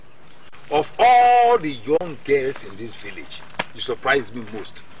of all the young girls in this village, you surprised me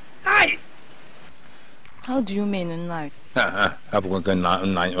most. Hi. How do you mean in life? Look,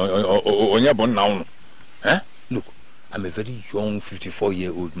 I'm a very young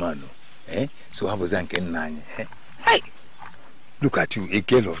 54-year-old man. So how was I getting 9? Hey, look at you, a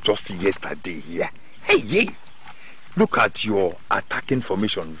girl of just yesterday here. Hey, yeah. Look at your attacking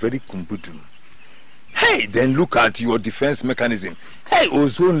formation, very kumbudu. Hey, then look at your defense mechanism. Hey,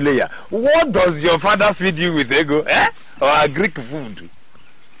 ozone layer. What does your father feed you with, ego? Or Greek food?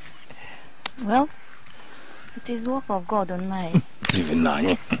 Well, it is work of God online. Even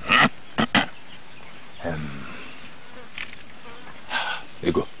now,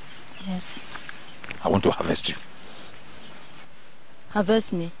 Ego. Yes. I want to harvest you.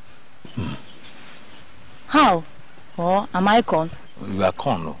 Harvest me? How? Or am I corn? You are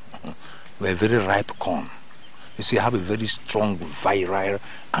corn, no? You are a very ripe corn. You see, I have a very strong, virile,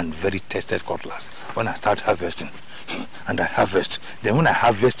 and very tested cutlass. When I start harvesting, and I harvest, then when I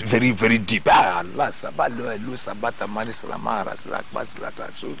harvest very, very deep, hey.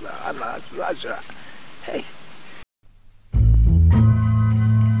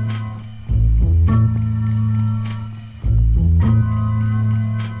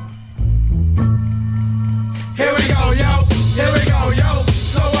 Here we go, yo. Here we go, yo.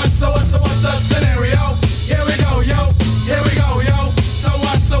 So what's the scenario? Here we go, yo. Here we go, yo. So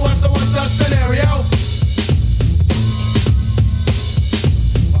what's the scenario?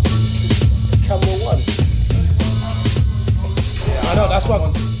 Camera 1. Yeah, I know, that's why I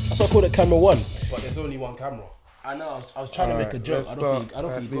called it camera 1. But there's only one camera. I know, I was trying to make a joke. I don't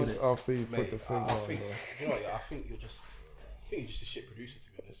think you got it. After you put the thing on. I think you're just a shit producer,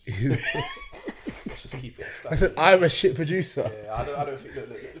 to be honest. Let's just keep it a stack. I said, I'm a shit producer. Yeah, I don't think.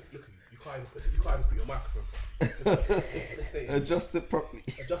 Look at you. You can't even put your microphone. Let's say Adjust it properly.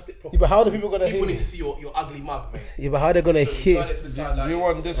 Adjust it Yeah, properly. but how are the people going to hear People need me? to see your ugly mug, mate. Yeah, but how are they going to Turn hear? it to the side like Do you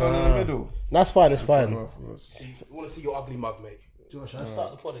want this one in the middle? That's fine, it's fine. See, we want to see your ugly mug, mate. Josh, I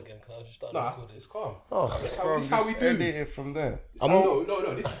start the pod again because I was just starting Nah, recording. it's calm. Oh, This is how we do. Edit it from there. No.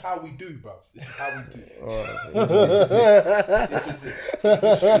 This is how we do, bro. This is how we do. This is it. This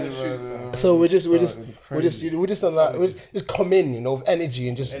is shoot. so we're just come in, you know, with energy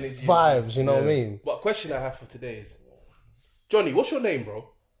and just vibes, you know what I mean? But question I have for today is, Johnny, what's your name,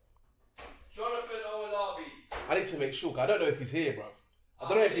 bro? Jonathan Owolabi. I need to make sure. 'Cause I don't know if he's here, bro. I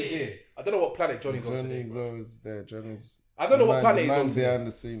don't know if he's here. I don't know what planet Johnny's on today. Johnny's always there. Johnny's. I don't know what planet he's man on today. behind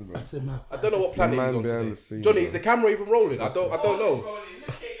the scene, bro. I don't know what planet man he's on behind today. the scene, Johnny, bro. is the camera even rolling? I don't know. Look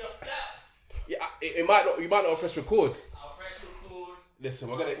at yourself. Yeah, it might not. You might not press record. I'll press record. Listen,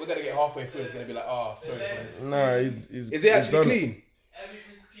 we're gonna get halfway through. It's gonna be like, oh, sorry, guys. Nah, he's Is it he's actually done clean?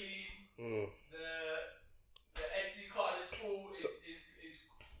 Everything's clean. The SD card is full. It's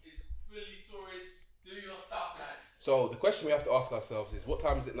fully storage. Do your stuff, lads. So the question we have to ask ourselves is, what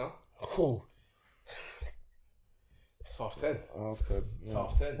time is it now? Cool. It's 10:30. After It's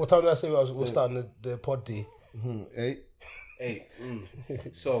 10:30. What time did I say we're starting the pod D? 8. 8.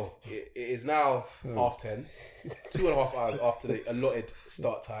 So it is now 10:30, 2.5 hours after the allotted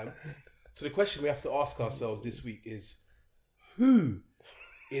start time. So the question we have to ask ourselves this week is, who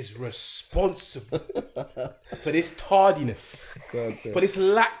is responsible for this tardiness, for this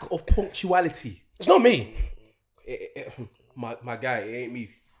lack of punctuality? It's not me. My guy, it ain't me.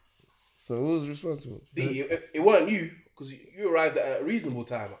 So who's responsible? It weren't you, because you arrived at a reasonable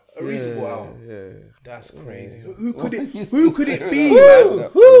time, a reasonable hour. Yeah. That's crazy. Who could it be,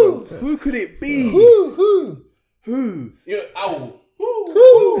 man? Who could it be? Who? You know, owl.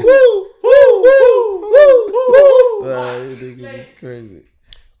 Nah, you think it's crazy.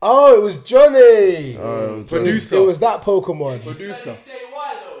 Oh, it was Johnny. Producer. It was that Pokemon. Producer. Say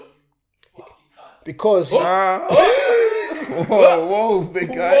why though? Fucking cunt. Because Whoa, big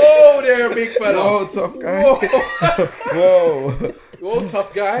guy. Whoa there, big fella. Whoa, tough guy. Whoa. Whoa,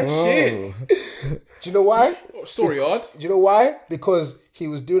 tough guy. Shit. do you know why? Oh, sorry, Odd. Do you know why? Because he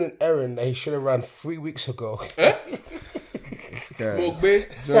was doing an errand that he should have ran 3 weeks ago. This guy. Mogbe.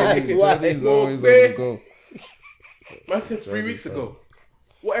 Johnny's always on the go. Man said 3 weeks ago.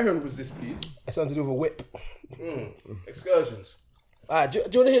 What errand was this, please? It's something to do with a whip. Excursions. Alright, do you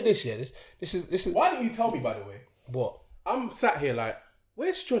want to hear this? Yeah, this is Why didn't you tell me, by the way? what I'm sat here like,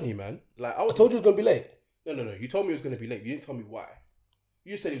 where's Johnny, man? Like I I told you it was gonna be late. No. You told me he was going to be late. You didn't tell me why.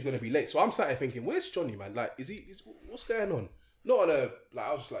 You said he was going to be late. So I'm sat here thinking, where's Johnny, man? Like, what's going on? Not on a, like,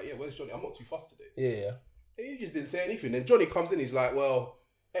 I was just like, yeah, where's Johnny? I'm not too fussed today. Yeah. And you just didn't say anything. Then Johnny comes in, he's like, well,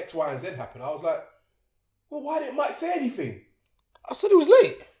 X, Y, and Z happened. I was like, well, why didn't Mike say anything? I said it was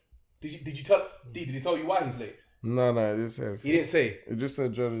late. Did he tell you why he's late? No, it didn't say anything. He didn't say. It just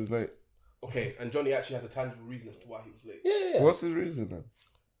said Johnny's late. Okay, and Johnny actually has a tangible reason as to why he was late. Yeah. What's his reason then?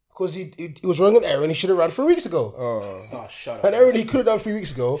 Because he was running an errand he should have run 3 weeks ago. Oh, shut up. An errand he could have done 3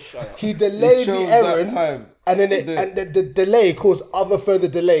 weeks ago. He He delayed the chose that errand, time. and then the delay caused other further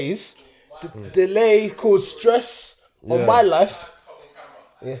delays. The delay caused stress on my life.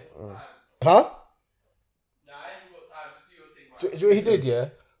 Yeah. Huh? Do you know what he did? Yeah.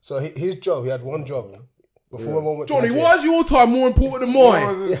 So his job, he had one job before my mom went to Johnny, Nigeria. why is your time more important than What mine?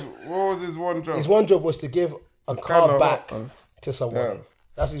 was his one job? His one job was to give a car kinda back hot, to someone. Damn.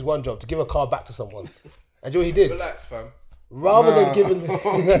 That's his one job, to give a car back to someone. And do you know what he did? Relax, fam. Rather than giving... I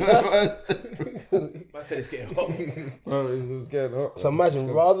said it's getting hot. Oh, it was getting hot. So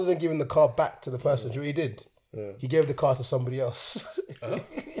imagine, rather than giving the car back to the person, do you know what he did? He gave the car to somebody else.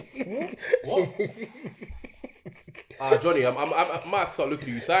 What? Johnny, I might have to start looking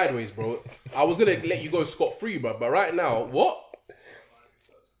at you sideways, bro. I was gonna let you go scot-free, bro, but right now, what?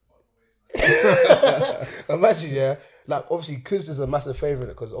 Imagine, yeah. Like, obviously, Kuz is a massive favourite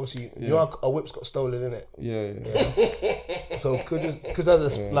because obviously, you know, our whip's got stolen, innit? Yeah. So Kuz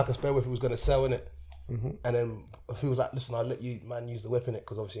has a spare whip he was going to sell, innit? And then he was like, listen, I'll let you, man, use the whip, innit?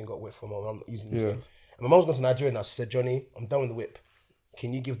 Because obviously, I got a whip from him. I'm not using it. And my mum's gone to Nigeria now. She said, Johnny, I'm done with the whip.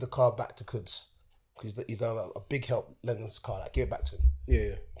 Can you give the car back to Kuz? Because he's done a big help lending his car. Like, give it back to him.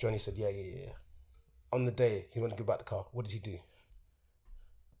 Yeah. Johnny said, yeah. On the day he went to give back the car, what did he do?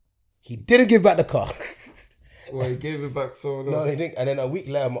 He didn't give back the car. Well, he gave it back to someone else. No, he didn't. And then a week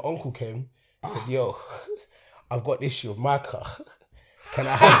later, my uncle came. He said, yo, I've got this issue with my car. Can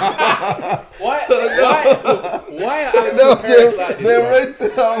I have Why are African parents like this, They're bro?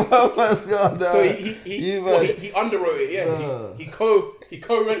 renting out my man's car now. So he underwrote it, yeah. He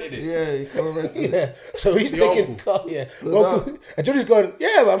co-rented it. Yeah, he can't rent it. Yeah. So he's The taking uncle. car, yeah. Uncle, and Johnny's going,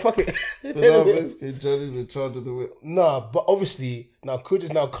 yeah, man, fuck it. So now basically Johnny's in charge of the whip. Nah, but obviously, now Kuj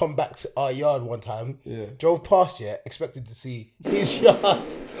has now come back to our yard one time. Yeah. Drove past, expected to see his yard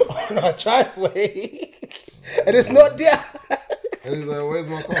on our driveway. And it's not there. And he's like, where's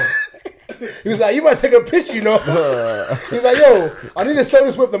my car? He was like, you might take a piss, you know. He was like, yo, I need to sell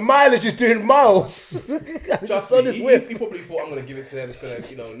this whip. The mileage is doing miles. I need to Trust sell me, this he whip. probably thought I'm gonna give it to him. It's gonna,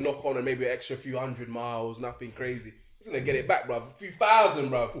 knock on and maybe an extra few hundred miles, nothing crazy. He's gonna get it back, bruv. A few thousand,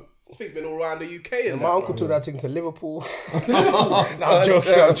 bruv. This thing's been all around the UK. And My that, uncle bruv. took that thing to Liverpool. No, I'm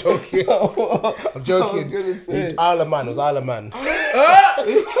joking. I'm joking. I'm joking. gonna say. Isle of Man. It was Isle of Man. No,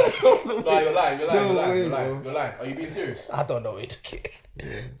 you're lying. way, You're lying. Are you being serious? I don't know where he took it.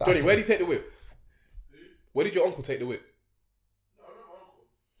 Johnny, where did he take the whip? Where did your uncle take the whip?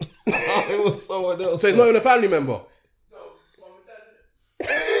 It was someone else. So he's not even a family member.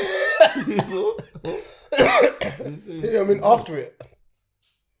 I mean, after it.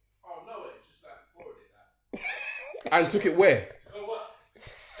 And took it where?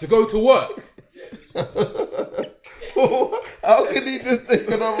 To go to work. How can he just take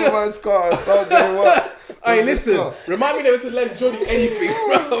another man's car and start doing what? Hey, listen. Remind me never to lend Johnny anything,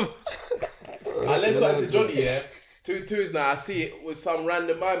 bro. I lent something to Johnny, yeah. Twos now. I see it with some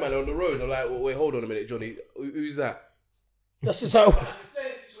random man on the road. I'm like, wait, hold on a minute, Johnny. Who's that? That's just how. Explain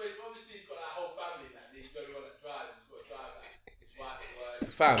the situation. Obviously, he's got that whole family that he's got to run a drive. He's got to drive that. His wife at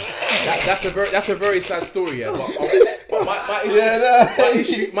work. Fam, that's a very sad story, yeah. But my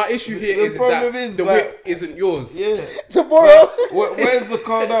issue here The is problem that is the that- whip isn't yours. Yeah. Tomorrow. Where's the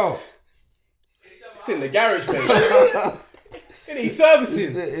car now? It's in the garage, mate. He's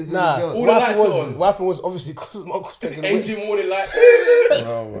servicing. Is it Nah, yours? All the lights are on. what happened was obviously because my uncle's taking the whip. Engine warning light.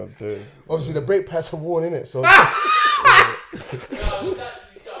 Oh my days. Obviously, the brake pads are worn in it, so.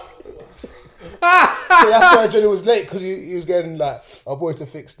 So that's why Johnny was late because he was getting like our boy to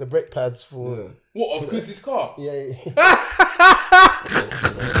fix the brake pads for. What, of Goods' car? Yeah.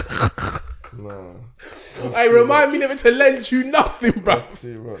 Nah. Hey, remind me never to lend you nothing, bro.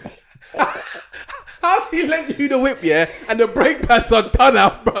 Too much. How's he lent you the whip, yeah? And the brake pads are done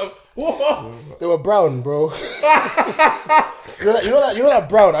out, bro. What? They were brown, bro. you know that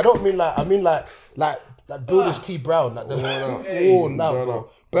brown. I don't mean like. I mean like builder's tea brown, like the worn out, bro.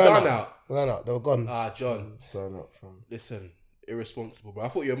 Done out. Burn out. They were gone. John, Sign up from. listen, irresponsible, bro. I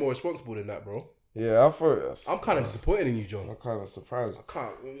thought you were more responsible than that, bro. Yeah, I thought that's. I'm kind of disappointed in you, John. I'm kind of surprised.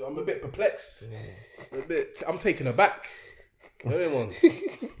 I'm a bit perplexed. I'm taken aback. Them ones.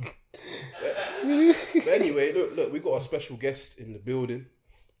 But anyway, look, we got a special guest in the building.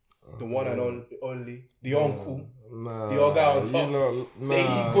 The one and only, the uncle. Nah, The old guy on top.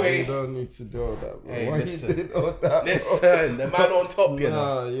 Nah, Igwe. you don't need to do all that, bro. Hey, Why listen. you did all that? Listen, the man on top, you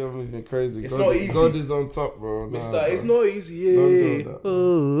know. Nah, you're moving crazy. It's God, not easy. God is on top, bro. Nah, Mister, bro. it's not easy. Don't Yeah. do that.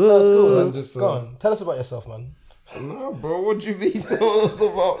 That's cool. I'm Man. just Go on. Tell us about yourself, man. Nah, bro. What do you mean? Tell us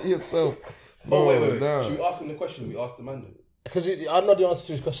about yourself. Oh, wait. Nah. Should we ask him the question we asked the man then? Because I know the answer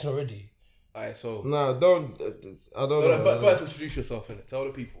to his question already. Alright, so... Nah, don't. I don't know. First introduce yourself, innit? Tell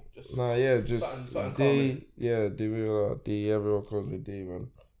the people. Just Nah, yeah, just something D. Yeah, D. Everyone calls me D, man.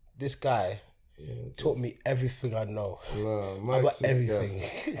 This guy taught me everything I know Nah, about Mike's just everything.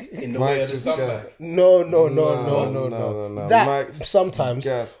 gassed. in the way of the Mike's just scumbag. gassed. No. No. That Mike's sometimes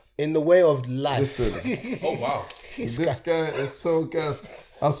gassed. in the way of life. Listen, Oh, wow. this guy is so gassed.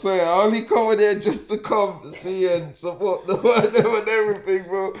 I swear, I only come in here just to come see and support the word and everything,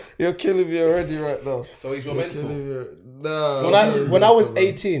 bro. You're killing me already right now. So he's your You're mentor. killing me. Nah. When I was man.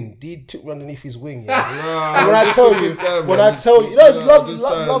 18, D took me underneath his wing. Yeah. Nah, And when I he's a tell good you, guy, when man. I tell you, you know, he's Nah, lovely, this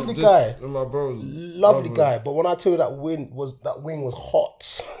time, lovely this- guy, My bros, lovely guy. But when I tell you that wing was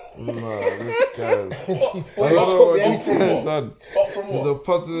hot. Nah, this guy. Wait, I don't know told what me this anything guy more. son. Hot from It's what? a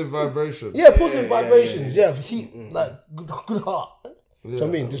positive vibration. Yeah, positive vibrations. Yeah, heat, like good heart. Do you know what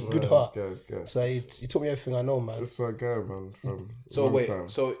I mean? Just good heart. This guy. So he taught me everything I know, man. This my guy, man. From So long wait, time.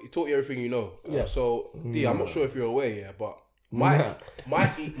 so he taught you everything you know. Yeah. So D, I'm not sure if you're aware, yeah, but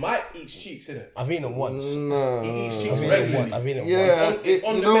Mike eats cheeks, innit? I've eaten it once. Nah. He eats cheeks I've eaten it regularly. once. I've eaten it Yeah, once. It's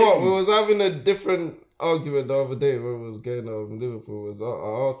on you the know what? menu. We was having a different argument the other day when we was going over Liverpool.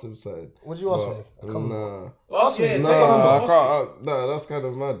 I asked him something. What did you ask but, me? I can't Nah. Ask me. Nah, I can't. Nah, that's kind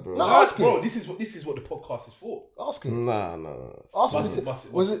of mad, bro. No, Ask, ask bro. him. This is what the podcast is for. Ask him. Nah. Ask Bust him. it, bust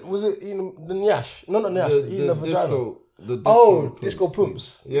it, Was it eating the nyash? No, not nyash. Eating the vagina. The disco Oh, pumps disco thing.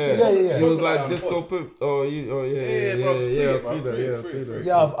 pumps. Yeah. Yeah. It was Talk like about disco pod. pump. Oh, yeah, bro, it's free, I bro. see that. Free, Yeah, I free, see free. that.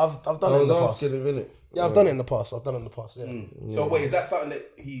 Yeah, I've done I it in was the past. asking him, innit? Yeah, I've done it in the past. I've done it in the past. Yeah. So wait, is that something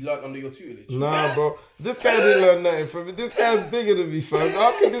that he learned under your tutelage? Nah, bro. This guy didn't learn nothing from me. This guy's bigger than me, fam.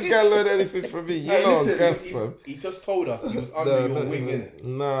 How can this guy learn anything from me? You Hey, know I'm listen, gassed, he's- fam. he just told us he was under your wing, innit?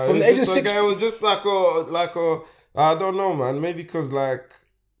 Nah, From it the was age of just 16. It was just like a, I don't know, man. Maybe because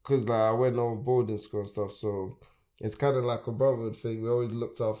I went on boarding school and stuff, so it's kind of like a brotherhood thing. We always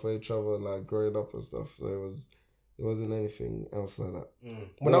looked out for each other, like growing up and stuff. So it wasn't anything else like that.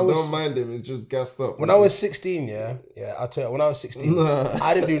 When I I was- don't mind him. It's just gassed up. When I was 16, I'll tell you, when I was 16,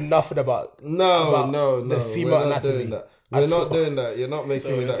 I didn't do nothing about no, the female we're not anatomy. doing that. We're not doing that. You're not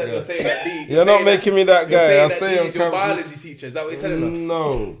making So me that guy. you're saying that D, You're not making me that guy. I say you're I'm your kind biology teacher. Is that what you're telling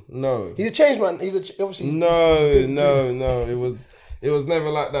us? No. He's a change man. Obviously. he's No. It was never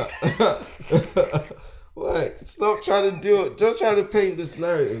like that. Wait, stop trying to do it. Just trying to paint this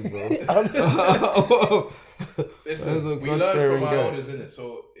narrative, bro. Listen, That's a we learn God-fearing from our guy. elders, innit?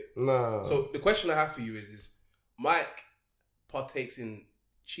 So Nah. So the question I have for you is Mike partakes in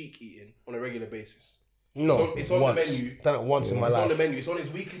cheek eating on a regular basis? No, It's on once. the menu. Done it once in my It's on life. the menu. It's on his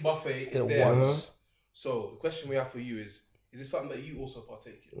weekly buffet. It's Did it there. once. So the question we have for you is it something that you also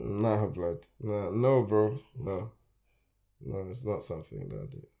partake in? Nah, blood. Nah, no, bro. No, it's not something that I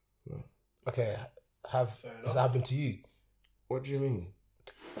do. No. Okay, has enough. that happened to you? What do you mean?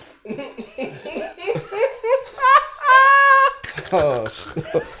 Gosh.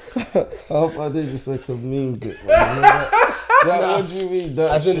 I hope I did just make a mean bit, man. What do you mean?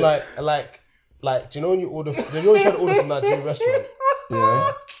 That As in, shit? like, do you know when you order? Do you know when you try to order from that Nigerian restaurant?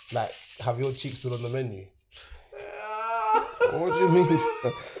 Yeah. Like, have your cheeks been on the menu? What do you mean?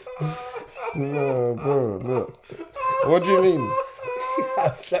 No, bro, look. What do you mean?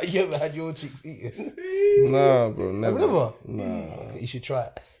 Like, you ever had your cheeks eaten? Nah, bro, never. Never? Nah. Okay, you should try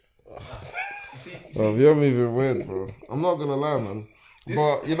it. Bro, you're moving weird, bro. I'm not gonna lie, man.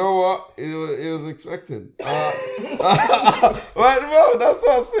 But you know what? It was expected. Right, bro, that's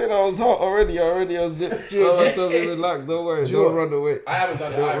what I said. I was hot already. I was just relax, don't worry. Don't run away. I haven't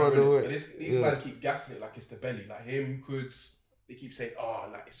done it. Don't I haven't run really, away. but these Yeah. men keep gassing it like it's the belly. Like him, Kuds, they keep saying, "Oh,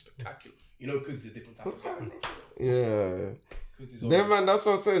 like it's spectacular." You know, Kuds is a different type of guy. Yeah. Kuds is Them man, that's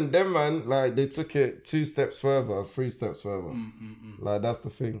what I'm saying. Them man, like they took it 2 steps further, 3 steps further. Like that's the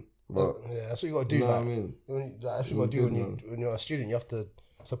thing. But Yeah, that's what you got to do. you know Like, what I mean? that's what you got to do when you're a student. You have to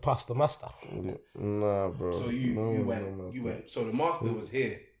surpass the master. Yeah. Nah, bro. So you No, went. no, You went. So the master was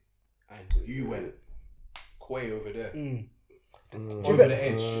here, and you went way over there, over the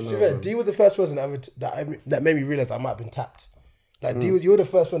edge. D was the first person that made me realize I might have been tapped. Like D was, you were the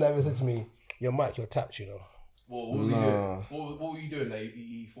first one that ever said to me, "Yo, Mike, you're tapped." You know. What was he doing? What were you doing? That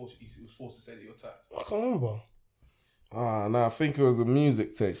he was forced to say that you're tapped. I can't remember. Nah, I think it was the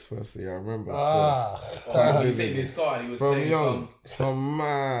music taste firstly. I remember. He was sitting in his car and he was From playing young, some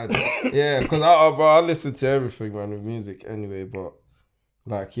mad. Yeah, because I listened to everything, man, with music anyway. But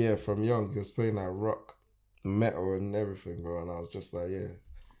like, yeah, from young, he was playing like rock, metal, and everything, bro. And I was just like, yeah,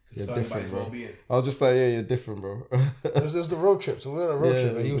 you're concerned about different, his bro. well-being. I was just like, yeah, you're different, bro. It was the road trip. So we were on a road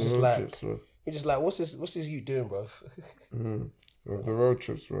trip, and he was the just road like, trips, bro. what's this you doing, bro? Of the road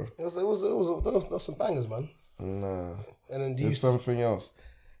trips, bro. It was some bangers, man. Nah. And then There's something else.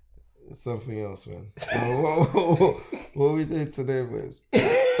 It's something else, man. What we did today was I'm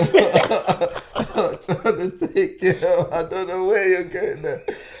trying to take you out. I don't know where you're getting at.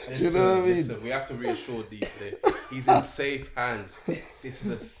 Do you know what I mean? Listen, we have to reassure D today. He's in safe hands. This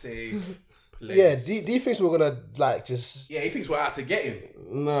is a safe place. Yeah, do you think we're gonna like just? Yeah, he thinks we're out to get him.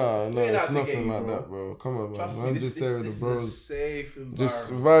 No, We're it's out to get nothing you, like bro. that, bro. Come on, man. Trust I'm me, just this saying with is the a bros. safe environment.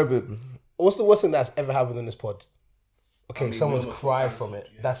 Just vibing. What's the worst thing that's ever happened in this pod? Okay, I mean, someone's we almost cried cancelled, from it.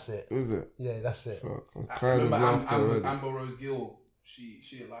 yeah. That's it. Is it? Yeah, that's it. Fuck, I'm I crying of remember laughter already. Amber Rose Gill. She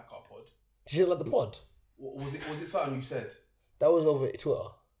didn't like our pod. Did you like the pod? Was it something you said? That was over Twitter.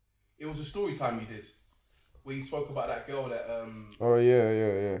 It was a story time you did, where you spoke about that girl that Oh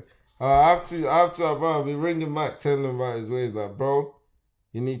yeah. I have to, bro. I've been ringing Mac, telling him about his ways. Like, bro,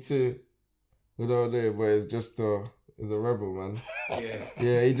 you need to, you know, there, but it's just he's a rebel, man. yeah.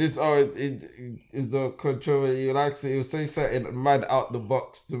 Yeah, he just it's the control. He likes it. He'll say something mad out the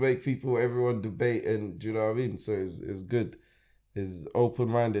box to make everyone debate, and do you know what I mean? So it's good. It's open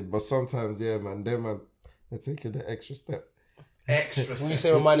minded, but sometimes, yeah, man, they're taking the extra step. Extra. When you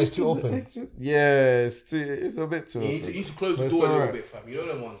say my mind is too open, Yeah, it's a bit too You open. need to close the But door it's a little alright. bit, fam. You know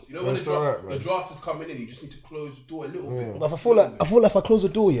them ones. You know when It's alright, man. the draft is coming in, you just need to close the door a little bit. but if I feel like if I close the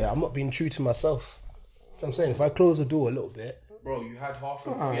door, yeah, I'm not being true to myself. So I'm saying if I close the door a little bit, Bro, you had half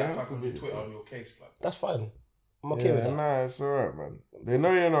of Ah, Fiat that's Fam a on bit Twitter so. on your case, blood. that's fine. I'm okay with that. Nah, it's alright, man. They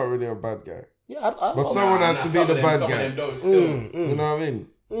know you're not really a bad guy. Yeah, But someone has to be some the of them, bad some guy. of them don't still. You know what I mean?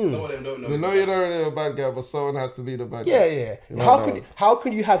 Some of them don't know. They know you're not really a bad guy, but someone has to be the bad Yeah, guy. yeah. know, How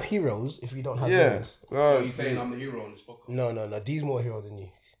can you have heroes if you don't have Yeah. villains? So you're saying I'm the hero on this podcast? No. D's more hero than you.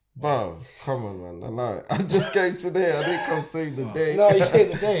 Bro, come on, man. I lie. I just came today. I didn't come save the day. No, you say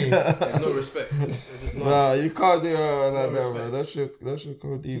the day. There's no respect. There's just no- Nah, you can't do it like that, respect. bro. That should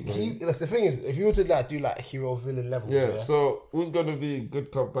go deep, man. Like, the thing is, if you were to like do like hero villain level, Yeah, so who's gonna be good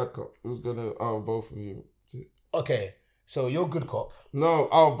cop, bad cop? Who's gonna out of both of you two? okay, so you're good cop. No,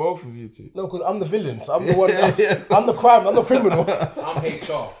 out of both of you two. No, because I'm the villain. So I'm the one. I'm the crime. I'm the criminal. I'm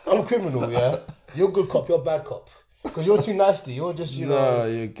HR. I'm a criminal. Yeah, you're good cop. You're bad cop. Because you're too nasty. You're just Nah,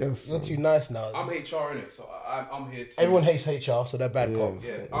 you guess. you're too nice now. I'm HR in it, so I'm here to. Everyone hates HR, so they're bad cop.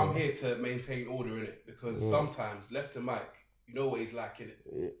 Yeah, I'm here to maintain order in it because sometimes left to Mike, you know what he's like in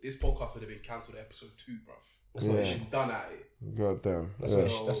it. This podcast would have been cancelled at episode 2, bruv. That's what it should have done at it. God damn. That's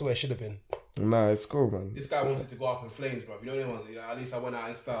the way it should have been. Nah, it's cool, man. This guy wants it to go up in flames, bruv. You know the ones. At least I went out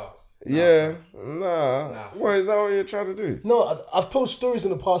in style. Yeah, nah. What is that? What you're trying to do? No, I've told stories in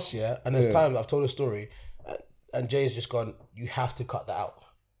the past year, and there's times I've told a story, and Jay's just gone. You have to cut that out.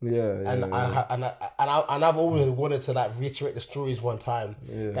 Yeah, And I've always wanted to like reiterate the stories one time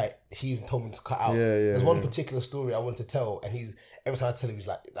that he's told me to cut out. There's one particular story I want to tell, and he's every time I tell him, he's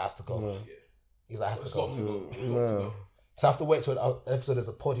like, "That has to go." He's like, "Has to go." Got to go. It's got to go. So I have to wait till an episode there's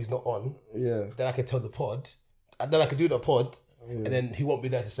a pod he's not on. Yeah. Then I can tell the pod, and then I can do the pod, and then he won't be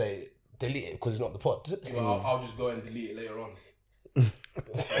there to say delete it because it's not the pod. Well, I'll just go and delete it later on. So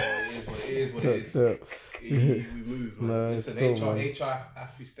it is what it is. We move, man. Nah, it's Listen, cool, man. HR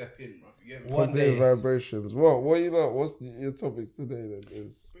have to step in, bro. You get me? One Positive day. vibrations. What you know? What's your topic today? Then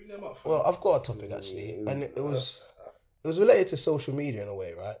is Bring them up. Fam. Well, I've got a topic actually, and it was related to social media in a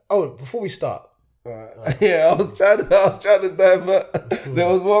way, right? Oh, before we start, yeah, I was trying to divert. There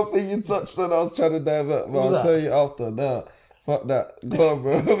was one thing you touched on. I was trying to divert, but was I'll that? tell you after. Nah, fuck that. Go on,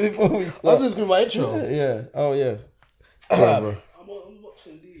 bro. Before we I start. was just doing my intro. Yeah. Oh yeah. Go on, bro. I'm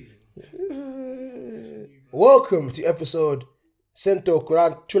watching these. Welcome to episode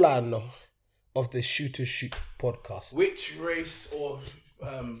 141 of the Shoot to Shoot podcast. Which race or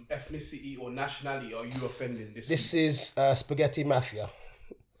ethnicity or nationality are you offending this This week? is Spaghetti Mafia.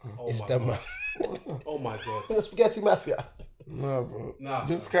 Oh It's my them. god. Oh my god. The Spaghetti Mafia. Nah, bro. Nah,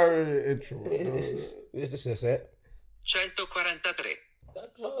 Just carry the intro. This is it. 143.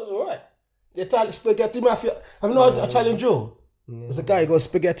 That was alright. The Italian Spaghetti Mafia. Have you know Italian Joe? There's a guy who goes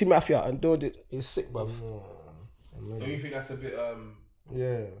Spaghetti Mafia and dude it. He's sick, bruv. Don't you think that's a bit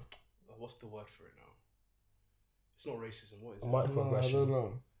Yeah. what's the word for it now? It's not racism, what is it? No, I Microaggression. don't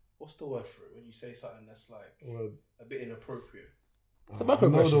know. What's the word for it when you say something that's like Word. a bit inappropriate? It's a I know the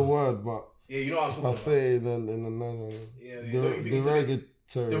microaggression. word, but Yeah, you know what I'm if talking I about. say it in another Yeah, don't you think it's a bit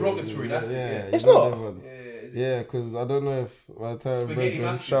derogatory. derogatory, that's it, yeah. It's you know not. them ones. Yeah, Yeah, because I don't know if by the time Spaghetti Brethren,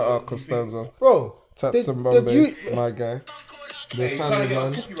 Mafia, shout out you Costanzo, Bro, Tats and the Bombay, my guy. The Hey, he's trying to family get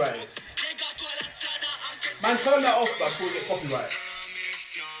us man. copyrighted. Man, turn that off before we get copyrighted.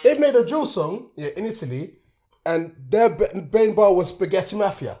 they made a drill song in Italy, and their main bar was Spaghetti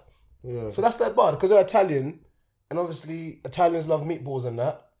Mafia. Yeah. So that's their bar because they're Italian, and obviously Italians love meatballs and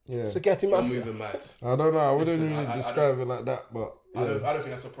that. Yeah. Spaghetti You're mafia. moving mad. I don't know. I wouldn't Listen, really I describe it like that, but I don't think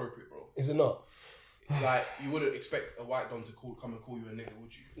that's appropriate, bro. Is it not? Like, you wouldn't expect a white don to come and call you a nigga,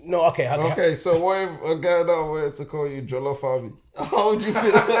 would you? No, okay. Okay, so what if a guy now wanted to call you Jollof Army? How would you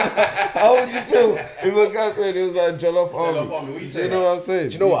feel? How would you feel if a guy said he was like Jollof Army? Jollof Army, what you Do saying? you know what I'm saying?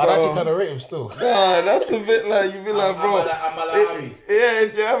 Do you know what? I'd actually kind of rate him still. Nah, that's a bit like, you'd be like, bro. I'm a Army. Yeah,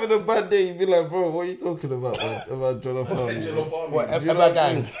 if you're having a bad day, you'd be like, bro, what are you talking about, man? About Jollof I said Army? Jollof Army. What? Do you know Emma what I'm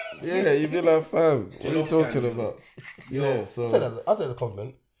gang. saying? Yeah, you'd be like, fam, what are you Jollof talking gang, about? Yeah, so. I'll take the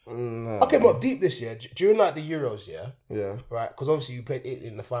compliment. Nah, Okay, but deep this year, during like the Euros, yeah, right? Because obviously you played Italy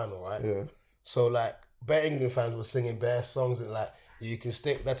in the final, right? yeah. So like, bare England fans were singing bare songs and like, you can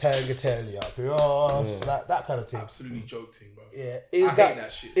stick the Tagliatelle up your ass, like that kind of thing. Absolutely joke thing, bro. Yeah, I hate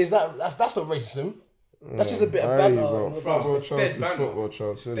that shit. Is that's not racism? That's just a bit of I hear you, banter. bro. Football It's chance dead is banner. football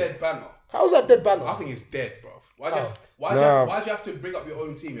chance, It's innit? dead banner. How's that dead banter? I think it's dead, bro. Why'd Oh. you have to bring up your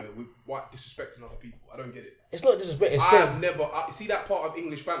own team with disrespecting other people? I don't get it. It's not disrespect. It's I've saying, never see that part of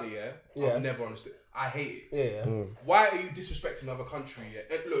English banter, Yeah. I've never understood. I hate it. yeah. Why are you disrespecting another country?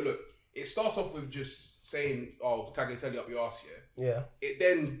 Look. It starts off with just saying, "Oh, Tagliatelle up your ass," Yeah. It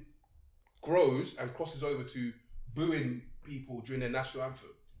then grows and crosses over to booing people during their national anthem.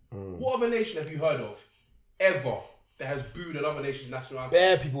 What other nation have you heard of ever that has booed another nation's national anthem?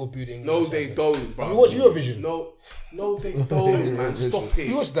 Bare people were booed English. No, they don't, bro. You watch Eurovision? No, they don't, man. Stop it.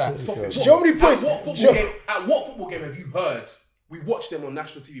 You watch that? Stop it. Do you know how many points? At what football game have you heard? We watched them on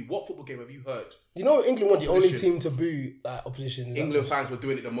national TV. What football game have you heard? You know, England were the only Opposition. team to boo like opposition. England fans were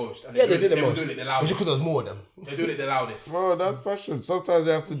doing it the most. And Yeah, they did they the were most. doing it the It's loudest. just because there's more of them. They're doing it the loudest. Bro, that's passion. Sometimes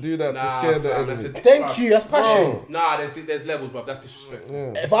you have to do that to Nah, scare the fam, that's enemy. Thank you. That's passion. Bro. Nah, there's levels, bro. That's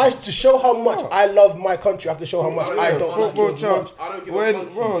disrespectful. If I to show how much I love my country, I have to show how much I don't like Football yours. chance. I don't give When, a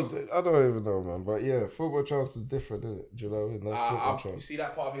bro, monkeys. I don't even know, man. But yeah, football chance is different, isn't it? Do you know what I mean? That's football You chance. see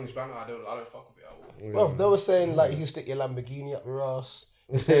that part of English banter? I don't fuck with it at all. Bro, they were saying like you can stick your Lamborghini up your ass.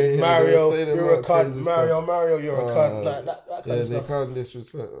 They Yeah, said yeah, Mario, they say the you're a right cunt. crazy Mario, you're a cunt. Like that kind Yeah, of they stuff. can't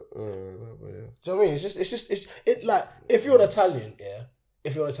disrespect. But yeah. Do you know what I mean? It's like if you're an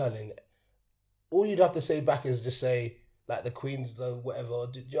Italian, all you'd have to say back is just say like the Queen's the whatever.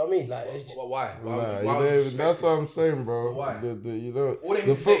 Do you know what I mean? Like Why? Nah, would you you don't even, disrespect that's it? what I'm saying, bro. Why? You know, All they the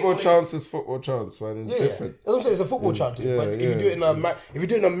need to say- football all they chance is football chance, man. It's yeah, different. that's what I'm saying. It's a football chant, yeah, but if yeah, you do it in if you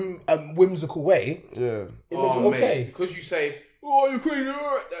do it in a whimsical way, Yeah. it makes it Oh, okay. mate, because you say, "Oh, you're Queen,"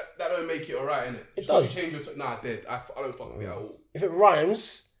 that don't make it alright, innit? It Just 'cause does. You change your nah, dead. I don't fuck with it at all. If it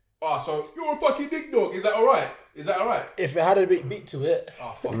rhymes, So you're a fucking dick dog. Is that alright? If it had a bit beat to it,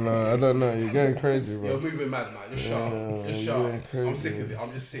 Fuck. No, I don't know. You're going crazy, You're bro. moving mad, man. Just shut up. Just shut you're up. crazy, I'm sick of man. it.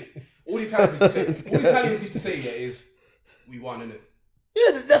 I'm just sick. All the Italians need to say is, "We won," innit?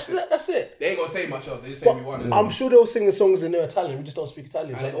 yeah, that's it. They ain't gonna say much else. They just say we won. Innit? I'm sure they'll sing the songs in their Italian. We just don't speak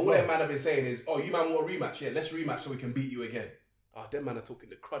Italian. And so I then don't all know. that man have been saying is, "Oh, you man want a rematch? Yeah, let's rematch so we can beat you again." Them man are talking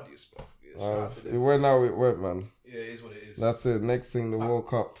the cruddiest, bro. Yeah, shout out to It them. went how it went, man. Yeah, it is what it is. That's it. Next thing, the World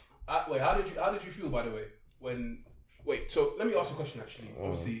Cup. Wait, how did you feel, by the way, when? Wait, so let me ask you a question. Actually,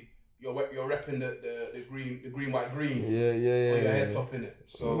 obviously, you're repping the green white green. Yeah. On your head top in it.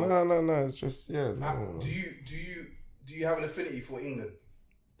 So No. It's just no. do you have an affinity for England?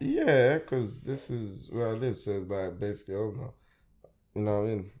 Yeah, because this is where I live, so it's like basically home now. You know what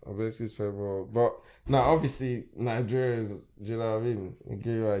I mean? I basically spend more. But now, obviously, Nigeria is, do you know what I mean? You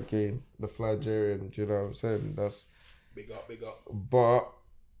get right game, the Flagerian, do you know what I'm saying? That's. Big up. But,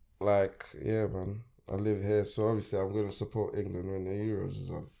 like, yeah, man, I live here, so obviously I'm going to support England when the Euros is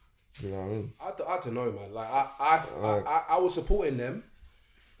on. Do you know what I mean? I don't know, man. Like I was supporting them,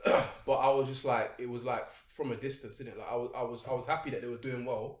 but I was just like, it was like from a distance, innit? Like I was happy that they were doing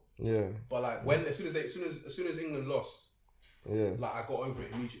well, Yeah, but like as soon as England lost, yeah. like I got over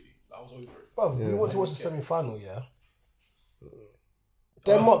it immediately. Like, I was over it. Bro, we went to watch the semi-final, yeah?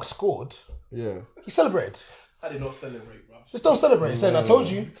 Denmark scored. Yeah. He celebrated. I did not celebrate, bro. Just don't celebrate. Saying, I told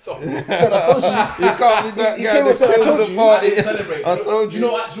you. Stop. Saying, I told you. You can't be that He guy came and that said, I kills told the you. I party. didn't celebrate. I told Do you. you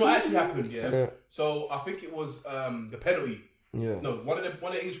know what actually happened? Yeah. Yeah. So I think it was the penalty. Yeah. No, one of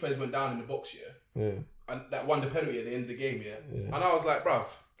the English players went down in the box, yeah, Yeah. and that won the penalty at the end of the game, yeah. And I was like, bruv,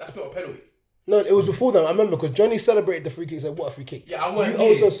 that's not a penalty. No, it was before that. I remember because Johnny celebrated the free kick. He said, what a free kick. Yeah, I weren't You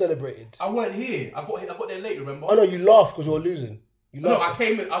also here. celebrated. I weren't here. I got there late. Remember? Oh, no, you laughed because you were losing. You No, laughed.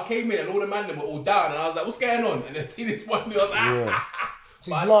 I came in, and all the men were all down, and I was like, "What's going on?" And then see this one, I was like,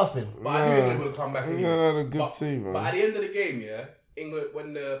 So he's laughing. But I knew England would come back. England anyway. had a good team, man. But at the end of the game, yeah, England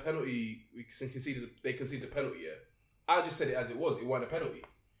when the penalty they conceded the penalty, yeah. I just said it as it was. It wasn't a penalty.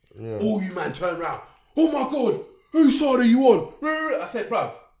 Yeah. All you man turned around. Oh my god, whose side are you on? I said,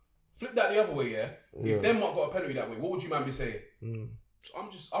 bruv, Flip that the other way, yeah. If them not got a penalty that way, what would you man be saying?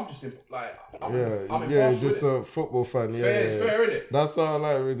 I'm just I'm impartial, just innit? a football fan. Yeah, Fair is fair, innit? That's how I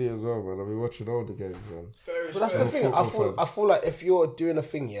like really as well, man. I've been watching all the games, man. Fair is But that's fair. the thing. I feel like if you're doing a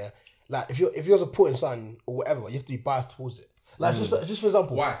thing, yeah, like if you're supporting something or whatever, you have to be biased towards it. Like just for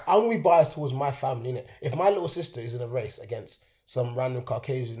example, Why? I'm gonna be biased towards my family, innit? If my little sister is in a race against some random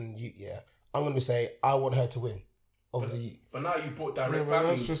Caucasian youth, yeah, I'm gonna say I want her to win over the youth. But now you brought Yeah, direct but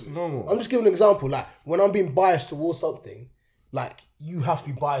family. that's just into it. normal. I'm just giving an example. Like when I'm being biased towards something, like you have to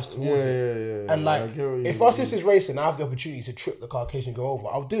be biased towards it. Yeah. And I like, get what you if mean. our sister's racing, I have the opportunity to trip the Caucasian girl over.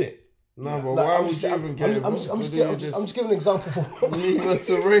 I'll do it. No, but Like, why I'm would just- you I'm- even get I'm involved? just Wouldn't you I'm just giving an example for. leave us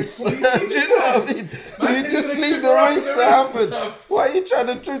a race. Do you know what I mean? Man, You just gonna leave trip the her up race in to the race. happen. Why are you trying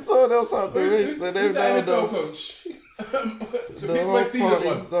to trip someone else out the race? Who's And the then NFL coach? The the Pittsburgh whole Steelers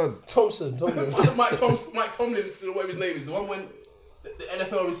party's one. done. Thompson. Mike Tomlin, whatever his name is, the one when the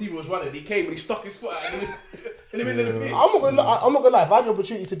NFL receiver was running, he came and he stuck his foot out in the middle of the pitch. I'm not gonna lie. If I had the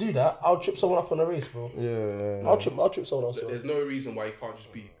opportunity to do that, I'll trip someone up on a race, bro. Yeah. I'll trip someone else. There's no reason why you can't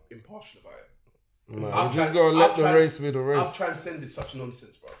just be impartial about it. No, I've you just tran- gotta let I've the trans- race be the race. I've transcended such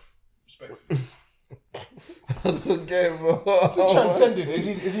nonsense, bro. Respectfully. Okay, bro. Transcended. Is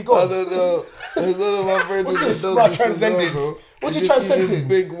he I gone? don't know. There's one of my friends What's who this? does Bro, this as transcended. well, bro. What's He he just uses transcending?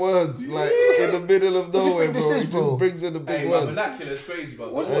 big words, like in the middle of do you nowhere, think this bro. is, He bro? just brings in the big Hey, my words. vernacular is crazy, bro.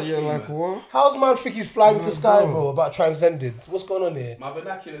 Don't And watch you're me, like, man. what? How's man think he's flying to sky, bro. bro? About transcended. What's going on here? My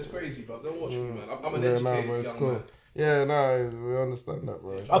vernacular is crazy, bro. Don't watch me, man. I'm an Yeah, educated but it's young cool. man. Yeah, no, we understand that,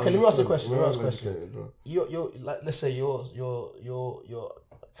 bro. It's Okay, let me ask you a understandable. question. We're Let me ask you a all question. educated, bro. You're like, let's say you're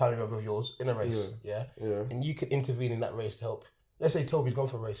family member of yours in a race, yeah, Yeah. and you can intervene in that race to help. Let's say Toby's gone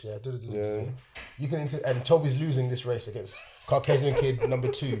for a race, yeah. Yeah. You can and Toby's losing this race against Caucasian kid number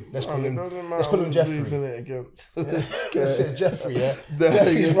 2. Let's call It him. doesn't matter Let's call him who's Jeffrey. losing it against. Let's say Jeffrey, yeah. Nah,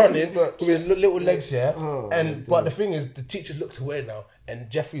 Jeffrey's you're running too much. with his little legs, yeah. Oh, and but the thing is, the teachers look to where now, and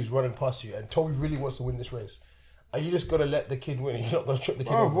Jeffrey's running past you, and Toby really wants to win this race. Are you just gonna let the kid win? You're not gonna trip the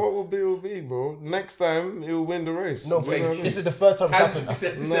kid Oh, over? what will be, bro? Next time he'll win the race. No, Do you know what I mean? this is the third time it's Tangent. He happened.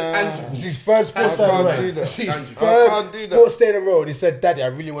 said Nah. tangent. This is his third sports day in a can't row. do that. This is his Tangent. I can't third do that. sports day in a row. And he said, "Daddy, I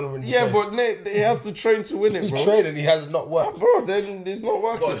really want to win this Yeah, race." but Nate, he has to train to win it, He's bro. training. He has not worked. Bro, then it's not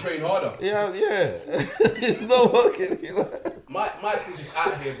Gotta working. train harder. Yeah. It's not working. Michael's just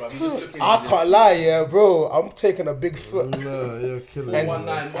out here, bro. He's just looking. I can't lie, yeah, bro. I'm taking a big foot, No, you're killing and, me.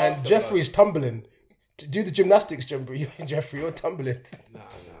 419 and master, Jeffrey's tumbling. To do the gymnastics, Jeffrey, you're tumbling. Nah.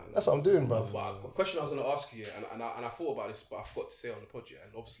 That's what I'm doing, bro. But a question I was gonna ask you, and I thought about this, but I forgot to say on the pod,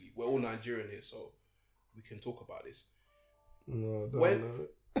 and obviously we're all Nigerian here, so we can talk about this. No, don't When- do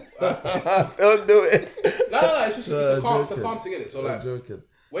it. Don't do it. No, it's just No, it's a calm thing, innit? So I'm like, joking.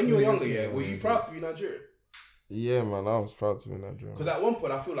 when you were younger, yeah, were you proud to be Nigerian? Yeah, man, I was proud to be Nigerian. Because at one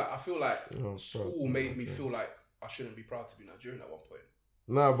point, I feel like I was proud to school be made me Nigerian. feel like I shouldn't be proud to be Nigerian at one point.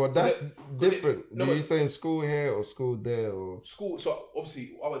 No, but that's different. no, Are you but- saying school here or school there or? School, so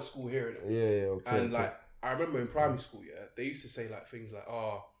obviously I went to school here, innit? Yeah, okay. And like I remember in primary school, yeah, they used to say like things like,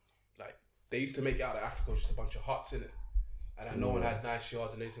 oh, like they used to make it out that Africa was just a bunch of huts in it, and that no one had nice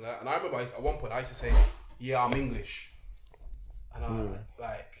yards and anything like that. And I remember at one point I used to say, yeah, I'm English, and I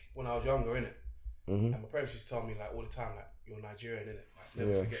like when I was younger, innit? And my parents used to tell me like all the time, like you're Nigerian, innit? Like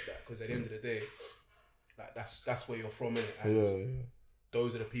never forget that, because at the end of the day, like that's where you're from, innit? And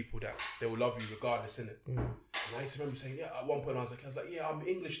those are the people that they will love you regardless, innit? And I used to remember saying, yeah, at one point I was like, yeah, I'm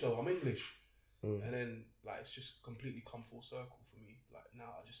English though, I'm English. And then like it's just completely come full circle for me. Like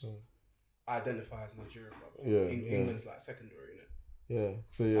now I identify as Nigerian, bro. Yeah, England's like secondary, innit? Yeah,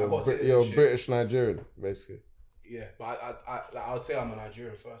 so I got you're citizenship. British Nigerian, basically. Yeah, but I would say I'm a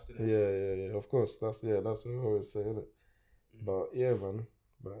Nigerian first, innit? Yeah. Of course, that's what I always say, innit? But yeah, man.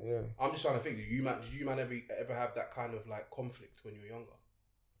 But yeah. I'm just trying to think. Did you man ever have that kind of like conflict when you were younger?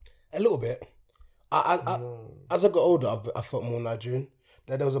 A little bit. As I got older, I felt more Nigerian.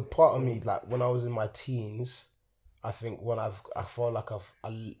 There was a part of me, like when I was in my teens, I think when I felt like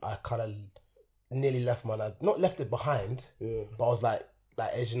I kind of nearly left not left it behind, but I was like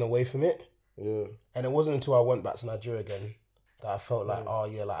edging away from it. Yeah. And it wasn't until I went back to Nigeria again that I felt like, oh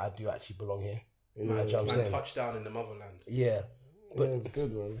yeah, like I do actually belong here. You know what I'm Man, saying? touchdown in the motherland. Yeah, But yeah, it's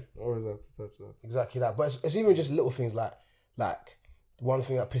good, man. Always have to touch that. exactly that. But it's even just little things like one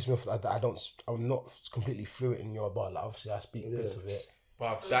thing that pissed me off, that I'm not completely fluent in Yoruba. Like obviously I speak bits of it.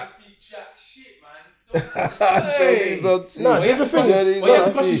 But Don't that. speak jack shit, man. Johnny's on tea. No, the thing is, Johnny's well, you have on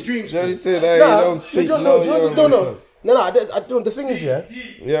to crush tea. his dreams, Johnny bro. said, hey, you don't speak no Yoruba. No, I don't. The thing is, yeah.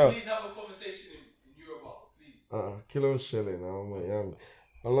 Yeah. Please have a conversation in Yoruba, please. Kilo shilling now, man.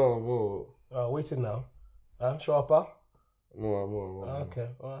 Hello, more. Waiting now. Show up, More. okay.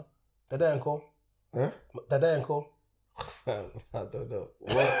 Alright. Dada Uncle. Huh? Dada Uncle. I don't know.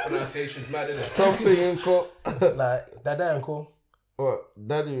 What? Pronunciation's mad, isn't it? Something Inco. Like Dada Uncle. What?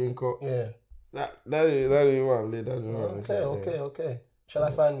 Daddy Inco. Yeah. Daddy one. Okay. Shall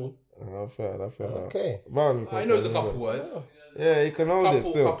I find me? I feel Okay. I know there's a couple words. Yeah, you can hold it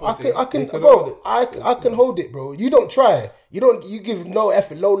still. I can hold it, bro. You don't try. You give no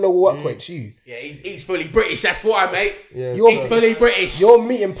effort, low work rate to you. Yeah, he's fully British. That's why, mate. Yeah, He's fully British. You're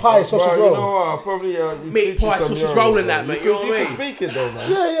meat and pie sausage you roll. know what? Probably Meat pie sausage roll and that, mate. You know what I You mean? can speak it though,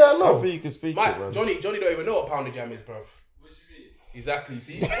 man. Yeah, I I know. think you can speak Mate, it, man. Johnny don't even know what pounded jam is, bro. What you mean? Exactly.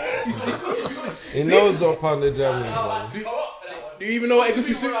 See? He knows what pounded jam is, man. Do you even know what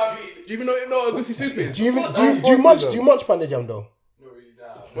egusi soup? Do you even know what egusi soup is? Do you munch panda jam though?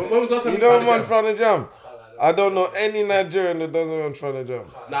 When was the last time You you don't pounded want jam? pounded jam? I don't know any Nigerian that doesn't want pounded jam.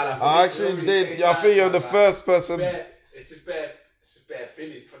 Nah, I actually did. I think you're the first person. It's just bad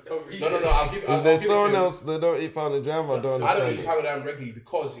feeling for no reason. No. I'll give If there's it to someone him. else that don't eat pounded jam, I don't I don't understand eat it. pounded jam regularly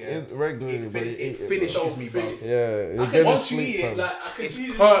because It's regularly, but you it eat it. finishes me, bro. Yeah, you're I can gonna once you sleep, eat it, fam. like I can It's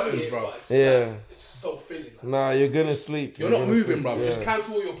easily curtains, eat it, bro. but it's just Yeah. like, it's just so filling. Like, Nah, you're gonna sleep. You're not gonna moving, sleep, bro. Yeah. Just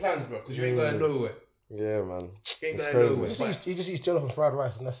cancel all your plans, bro, because you ain't going nowhere. Yeah, man. You ain't It's going crazy. nowhere. He just eats jollof and fried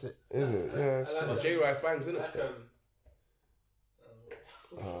rice and that's it. Is it? Yeah, it's I cool. like J Rice bangs, innit? like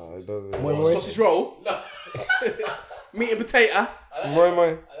It doesn't. Moi, moi. Sausage roll, meat and potato. Moi, moi. I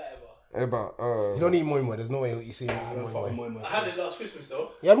like it, bro. Eba. You don't eat moi moi. There's no way you see I don't fuck with moi moi. moi moi. I had it last Christmas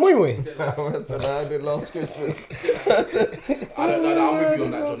though. You had moi moi. Listen, I had it last Christmas. I don't know. I'm with you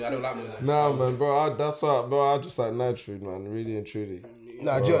on that, Johnny. I don't like moi moi. Nah, man, bro. That's why, bro. I just like night food, man. Really and truly.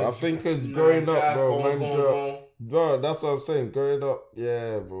 Nah, Bro, Joe. I think because growing up, bro, man, Go on. bro, that's what I'm saying. Growing up,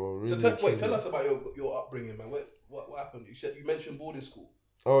 yeah, bro. Really So and truly. tell us about your upbringing, man. What happened? You mentioned boarding school.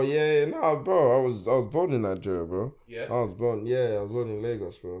 Oh yeah, nah, bro. I was born in Nigeria, bro. Yeah. I was born in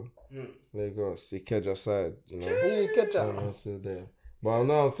Lagos, bro. Lagos, Ikeja side, you know. Yeah, catch I'm up. still there. But I'm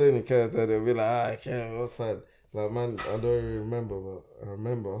not saying Ikeja side, they'll be like, I can't, what side? Like, man, I don't even remember, but I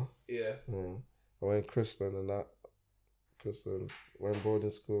remember. Yeah. Yeah. I went Christian and that. Went boarding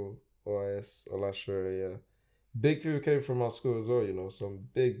school, OIS, Olashere, yeah. Big people came from our school as well, you know. Some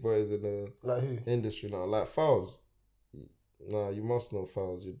big boys in the Like who? industry now. Like Fowles. Nah, you must know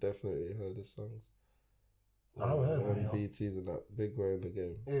Fowles. You definitely heard the songs. I haven't heard of it. BT's and that. Big boy in the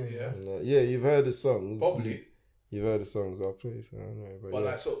game. Yeah. And, yeah, you've heard the songs. Probably. You've heard the songs. I'll play it. I don't know, but But yeah.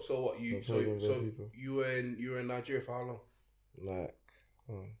 like, so what? I've heard of them people. You were in Nigeria for how long? Like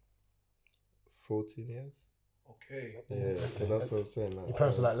 14 years. Okay. Yeah, so that's what I'm saying. Like, Your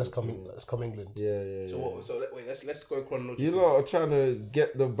parents are like, let's 14 come years. England. Yeah. So wait, let's go chronologically. You lot are trying to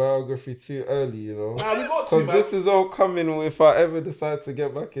get the biography too early, you know. Nah, we got to, Because man. this is all coming if I ever decide to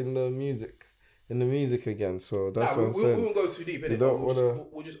get back in the music again. So that's Nah, what I'm we saying. won't go too deep in You it. don't We'll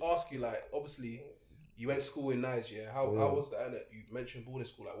wanna- just ask you, like, obviously, you went to school in Nigeria. How was that? innit? You mentioned boarding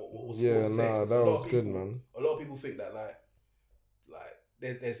school. Like, what was Yeah, what was it saying? nah, 'Cause that a lot was of good, people- man. A lot of people think that like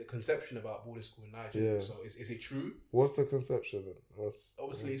there's a conception about boarding school in Nigeria. Yeah. So is it true? What's the conception then?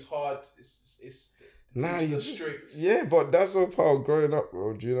 Obviously, it's hard. It's Nah, teachers you are just, strict. yeah, but that's all part of growing up,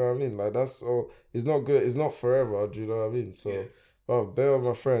 bro. Do you know what I mean? Like that's all. It's not good. It's not forever. Do you know what I mean? So, Yeah. well, Bear of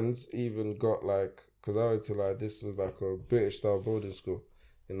my friends even got like, because I went to like this was like a British style boarding school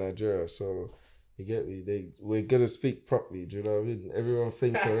in Nigeria. So you get me? We're gonna speak properly. Do you know what I mean? Everyone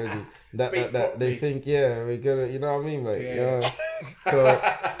thinks already that Speak they properly. think we're gonna. You know what I mean, mate? Yeah.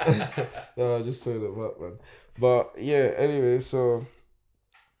 So no, I just saying them up, man. But yeah. Anyway, so.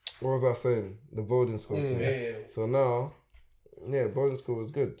 What was I saying? The boarding school thing. Yeah. So now, yeah, boarding school was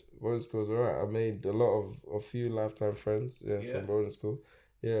good. Boarding school was alright. I made a few lifetime friends. Yeah, Yeah. from boarding school.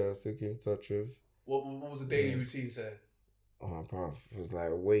 Yeah, I still keep in touch with. What was the daily routine saying? Oh my bruv, it was like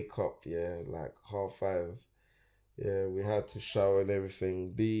wake up, yeah, like 5:30. Yeah, we had to shower and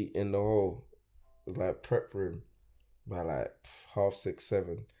everything. Be in the whole like prep room by like 6:30,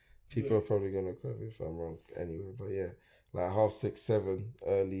 7. People are probably gonna correct me if I'm wrong anyway, but yeah. Like 6:30, 7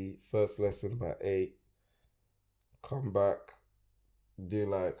 early, first lesson by 8. Come back, do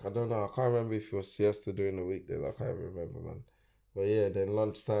like, I don't know, I can't remember if it was siesta during the weekdays, I can't remember, man. But yeah, then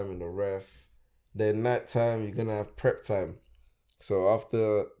lunchtime in the ref. Then nighttime, you're gonna have prep time. So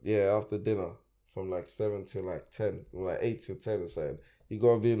after dinner, from like 7 to like 10, like 8 to 10 or something, you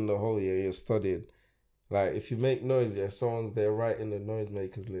gotta be in the hall, yeah, you're studying. Like if you make noise, yeah, someone's there writing the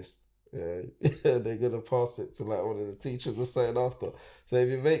noisemakers list. Yeah, they're gonna pass it to like one of the teachers or something after. So if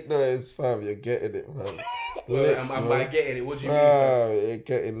you make noise, fam, you're getting it, man. Licks, Am man. I getting it? What do you mean? fam? You're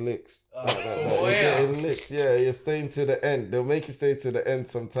getting licks. So, You're yeah. getting licks. Yeah, you're staying to the end. They'll make you stay to the end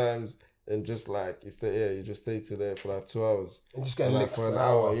sometimes. and just like you just stay to there for like 2 hours. And just get licked for an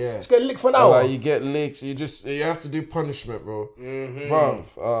hour. Yeah, just get licked for an And, hour. like you get licks. You have to do punishment, bro.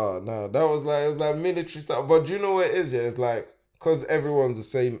 Bruv, no, that was like, it was like military stuff. But do you know what it is? Yeah, it's like, because everyone's the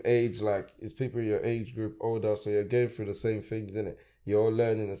same age, like it's people in your age group older, so you're going through the same things, innit? You're all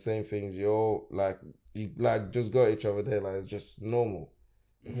learning the same things. You're all like, you like just got each other there, like it's just normal.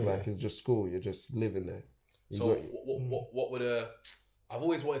 It's like it's just school. You're just living there. What would I've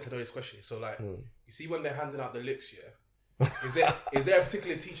always wanted to know this question. So like, you see when they're handing out the licks, yeah. Is there a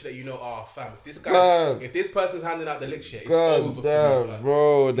particular teacher that you know? Oh, fam, if this person's handing out the licks, yeah, it's over. Damn, for me,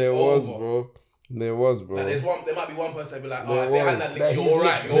 bro, there was, bro. Like, there might be one person that'd be like, oh, if they hand that lick, you're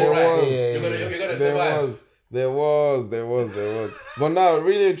alright. You're gonna survive. There was. But now,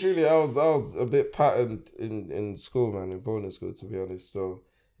 really and truly, I was a bit patterned in school, man, in boarding school, to be honest. So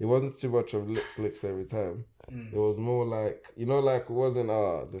it wasn't too much of licks every time. It was more like, like it wasn't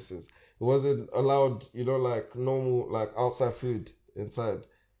it wasn't allowed, like normal, like outside food inside.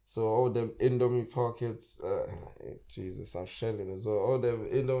 So all them Indomie packets, Jesus, I'm shelling as well. All them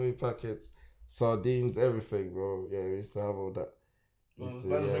Indomie packets, sardines, everything, bro. Yeah, we used to have all that.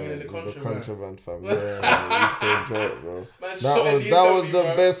 Bringing in the contraband, fam. Yeah, we used to enjoy it, bro. That was the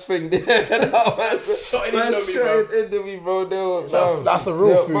best thing. Shot into me, bro. That's a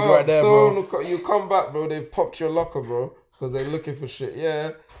real food right there, bro. So you come back, bro. They popped your locker, bro, because they're looking for shit.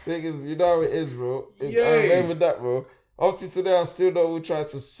 Yeah, because you know how it is, bro. I remember that, bro. Up to today, I still know who tried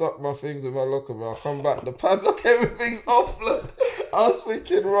to suck my things in my locker, bro. I come back, the padlock, everything's off, blood. I was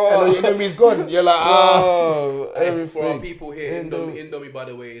thinking, raw. And your enemy's gone. You're like, everything. For our people here, Indomie, by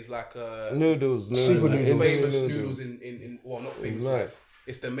the way, is like noodles. Super noodles. Famous noodles in well, not famous, but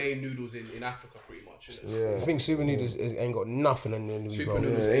it's the main noodles in Africa, pretty much. Isn't it? Yeah. I think super noodles ain't got nothing in Indomie, Super bro.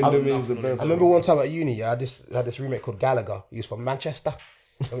 noodles. Indomie is the best. I remember one time at uni, I had this roommate called Gallagher. He was from Manchester.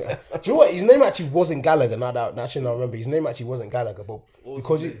 Do you know what? His name actually wasn't Gallagher. Now that actually I remember, his name actually wasn't Gallagher, but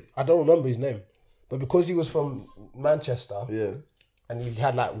because I don't remember his name, but because he was from Manchester, and he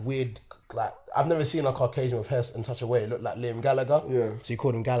had like weird, like I've never seen a Caucasian with hair in such a way. It looked like Liam Gallagher. Yeah. So he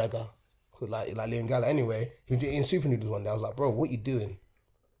called him Gallagher, like Liam Gallagher. Anyway, he was eating super noodles one day. I was like, bro, what you doing?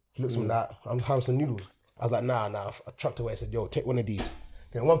 He looks at me like, I'm having some noodles. I was like, nah. I trucked away. I said, yo, take one of these.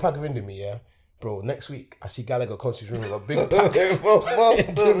 Get one pack of Indomie, yeah. Bro, next week I see Gallagher come to his room with a big pack.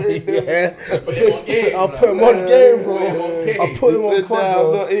 I'll put him on game, bro. I'll put him on pod, bro.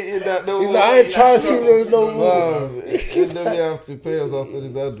 I'm not eating that no more. He's like, I ain't trying to no more. Indomie have to pay us after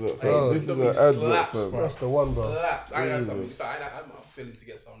this advert, fam. This is an advert, fam. That's the one, bro. Slaps. I got something. I'm feeling to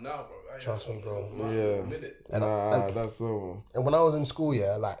get some now, bro. Trust me, bro. Yeah. That's the one. And when I was in school,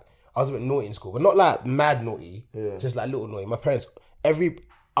 yeah, like I was a bit naughty in school, but not like mad naughty. Yeah. Just like little naughty. My parents,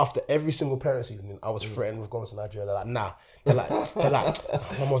 after every single parents' evening, I was threatened with going to Nigeria. They're like, nah. They're like,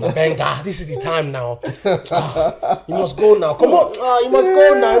 Mum was like, Benga, this is the time now. You must go now. Come on, you must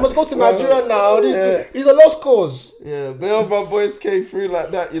go now. You must go to Nigeria now. He's a lost cause. Yeah, but all my boys came through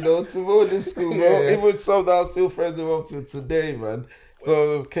like that, to boarding school, bro. Even some that I'm still friends with up to today, man.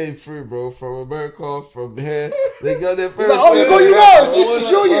 So came through, bro, from America, from here. They got their parents. Like, you got you now. This is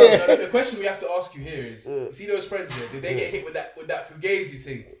your year. The question we have to ask you here is: see those friends here? Did they get hit with that fugazi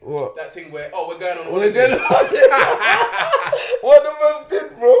thing? What? That thing where we're going on holiday. One of them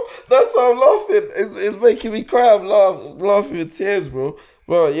did, bro. That's how I'm laughing. It's making me cry. I'm laughing with tears, bro.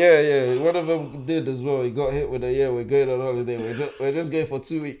 Well, yeah. One of them did as well. He got hit with we're going on holiday. We're just going for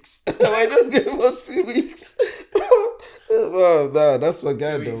 2 weeks. We're just going for 2 weeks. Well, nah, that's my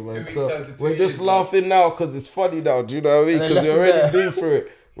guy though, man. So we're just laughing now because it's funny now. Do you know what I mean? Because we've already been through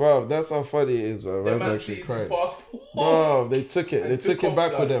it. Wow, that's how funny it is, man. Man's actually crying. Wow, they took it. They took it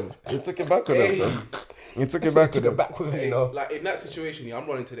back with them. They took it back with them, man. They took it back with them. Like in that situation, I'm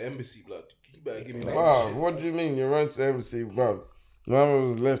running to the embassy, blood. You better give me that. Wow, what do you mean? You run to the embassy, bro? My mum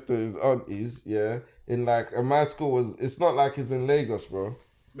was left at his auntie's, in like, and my school it's not like it's in Lagos, bro.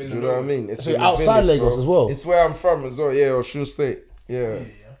 Do you know what I mean? It's so outside village, Lagos, bro. As well? It's where I'm from as well, Osun State. Yeah,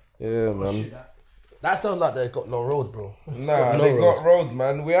 man. That sounds like they got no roads, bro. Nah, they got roads,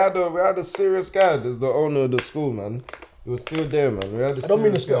 man. We had a serious guy as the owner of the school, man. He was still there, man. We had a I don't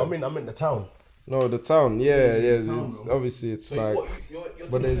mean the school, I mean the town. No, the town, obviously it's like...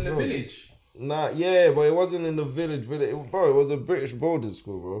 But in the village? Nah, yeah, but it wasn't in the village. Bro, it was a British boarding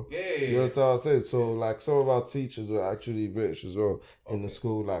school, bro. Yeah. You know what I'm saying? So, like, some of our teachers were actually British as well in the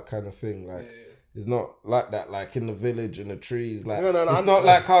school, like, kind of thing. Like, it's not like that, like, in the village, in the trees. Like, it's not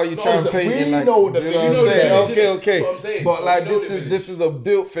like how you try and paint it. Like, know the village. Okay. That's what I'm saying. But, like, this is a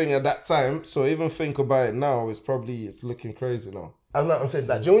built thing at that time. So, even think about it now, it's looking crazy now. I'm saying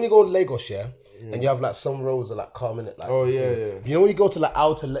that. Do you know when you go to Lagos, and you have like some roads are like calm in it. Like, Oh, yeah. You know when you go to like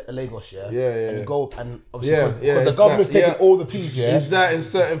outer Lagos, and you go and obviously because the it's government's that, taking all the P's, Is that in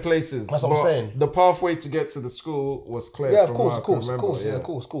certain places? That's what I'm But saying. The pathway to get to the school was clear. Yeah, of from course, what of I can course, of remember, course, yeah,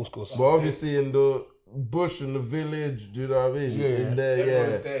 of course. But obviously in the bush, in the village, do you know what I mean? In there,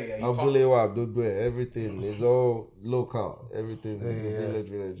 Everyone's there, yeah. You can't- Abulewab, Dudwe, everything is all local. Everything,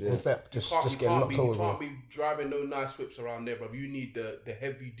 village. In fact, just You getting can't knocked be, you over. can't be driving no nice whips around there, bro. You need the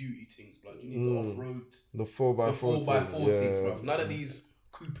heavy duty things, bro. You need the off road, The 4x4. 4x4 things, bro. None of these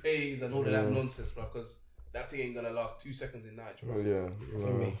coupes and all of that nonsense, bro. Because that thing ain't gonna last 2 seconds in night, bro. Yeah.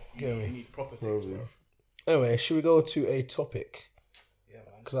 Get You me. need proper things, bro. Anyway, should we go to a topic? Yeah,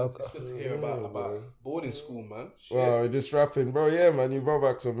 man. Cause It's good to hear about boarding school, man. Shit. Wow, just rapping, bro. Yeah, man, you brought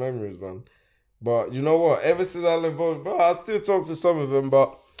back some memories, man. But you know what? Ever since I left, bro, I still talk to some of them.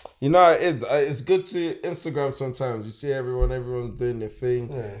 But you know how it is. It's good to Instagram sometimes. You see everyone's doing their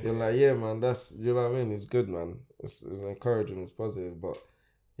thing. Yeah. You're like, yeah, man. That's, you know what I mean. It's good, man. It's encouraging. It's positive. But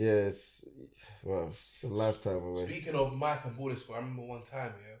yeah, it's a lifetime away. Speaking of Mike and boarding school, I remember one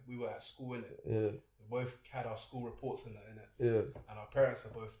time, we were at school, innit? Yeah, We both had our school reports in that, innit? yeah. And our parents are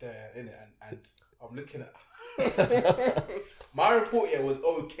both there, innit? And I'm looking at my report. Yeah, was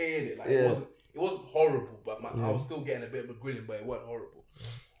okay in it. Like it wasn't horrible, but I was still getting a bit of a grilling, but it wasn't horrible.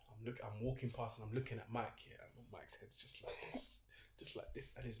 I'm walking past and I'm looking at Mike. Yeah, and Mike's head's just like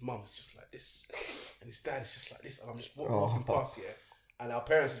this, and his mum's just like this, and his dad is just like this, and I'm just walking past. Yeah, and our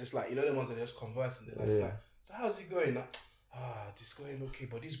parents are just like, you know, the ones that are just conversing. They're like, so how's he going? Like, just going okay,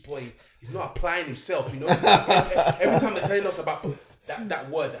 but this boy, he's not applying himself, you know. Every time they're telling us about that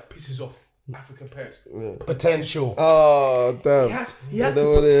word that pisses off African parents. potential. Oh, damn. He has the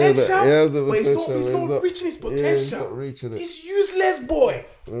potential, but he's not reaching his potential. Yeah, he's not reaching it. This useless boy.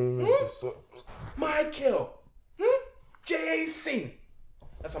 Michael. Jason.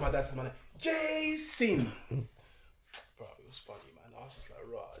 That's how my dad says my name. Jason. Bro, it was funny, man. I was just like,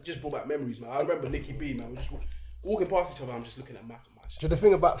 right. It just brought back memories, man. I remember Nicky B, man. We just walking past each other. I'm just looking at Mike and my shit. So the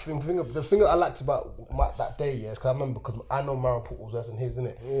thing that I liked about that day, is because I remember, because I know Myron Port was worse than his,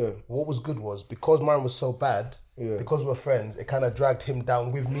 innit? Yeah. What was good was, because Myron was so bad, because we were friends, it kind of dragged him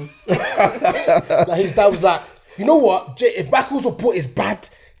down with me. Like his dad was like, you know what? If Michael's report is bad,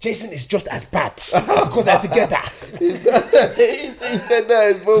 Jason is just as bad because they're together. he said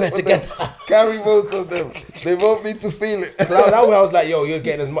that it's both of them. Carry both of them. They both need to feel it. So that way I was like, yo, you're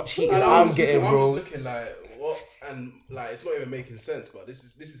getting as much heat as I'm getting, I bro. was looking like, what? And like, it's not even making sense, but this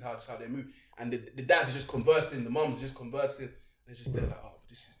is how they move. And the dads are just conversing, the mums are just conversing. They're just there like, oh,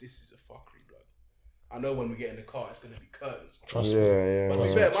 this is a fuckery, blood. I know when we get in the car, it's gonna be curtains. Trust me. Yeah. But to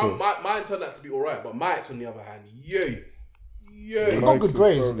be fair, mine turned out to be alright. But Mike's on the other hand, I got good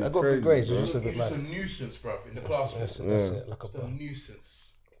grades. It was just a bit He's just mad. a nuisance, bro, in the classroom. That's it. Like Just a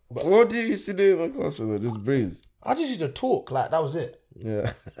nuisance. What do you used to do in the classroom? Just breeze. I just used to talk. Like that was it.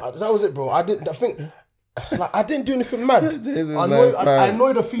 Yeah. That was it, bro. I didn't do anything mad. Jesus, I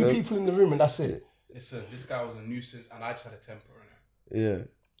annoyed a few people in the room, and that's it. Listen, this guy was a nuisance, and I just had a temper, innit? Yeah.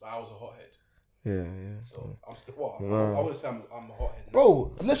 But I was a hothead. Yeah. So I'm still I wouldn't say I'm a hothead. now.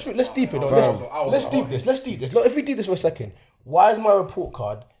 Bro, let's deep it. I was Let's a deep hothead. this. Let's deep this. Look, if we deep this for a second, why is my report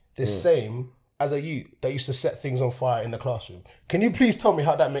card the same as a youth that used to set things on fire in the classroom? Can you please tell me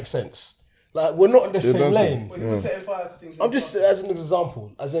how that makes sense? Like, we're not in the same doesn't. lane. Wait, you were setting fire to things. I'm just as an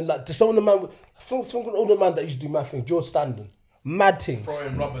example, as in like some of the man, some older man that used to do mad things, George Standen, mad things,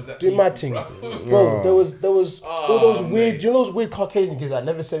 throwing rubbers at doing people, mad things, bro. bro. There was all those weird, mate. you know those weird Caucasian kids that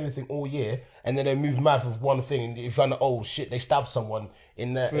never said anything all year, and then they moved mad for one thing, and you find out, oh shit, they stabbed someone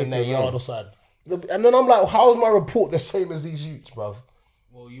in their yard or something. And then I'm like, how is my report the same as these youths, bruv?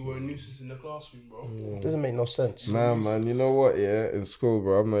 Well, you were a nuisance in the classroom, bro. Doesn't make no sense. Nah, man, you know what, yeah? In school,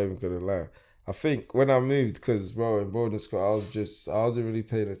 bro, I'm not even gonna lie. I think when I moved, because, bro, in boarding school, I wasn't really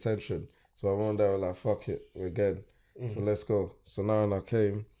paying attention. So one day I was like, fuck it, we're good. So let's go. So now when I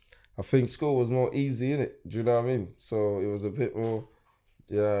came, I think school was more easy, innit? Do you know what I mean? So it was a bit more,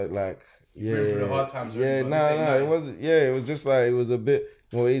 like, Been through the hard times. Yeah, it wasn't. Yeah, it was just like, it was a bit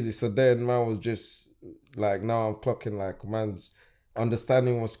more easy. So then man was just like, now I'm clocking like man's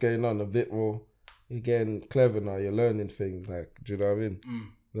understanding what's going on a bit more. You're getting clever now. You're learning things. Like, do you know what I mean?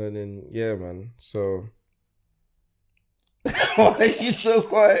 Learning, yeah, man. So why are you so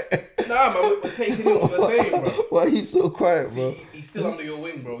quiet? Nah, man, we're taking in what you're saying, bro. Why are you so quiet, bro? See, he's still under your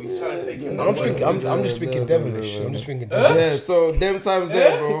wing, bro. He's trying to take you. I'm just thinking devilish. I'm just thinking devilish. Yeah, so them times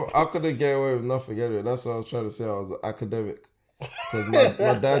there, bro, I couldn't get away with nothing anyway. That's what I was trying to say. I was academic. Because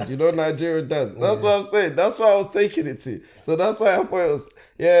my dad, you know, Nigerian dads. That's what I'm saying. That's why I was taking it to. So that's why I thought it was,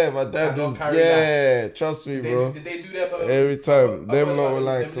 my dad was, last. trust me, bro. Did they do that? Every time. Them lot were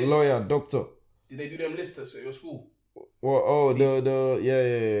like lawyer, doctor. Did they do them lists at your school? Well, oh,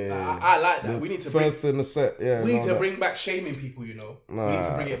 yeah. I like that. We need to first in the set. Yeah, we need to bring back shaming people. You know, we need to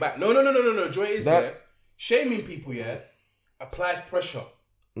Nah. bring it back. No. Joy is shaming people. Yeah, applies pressure.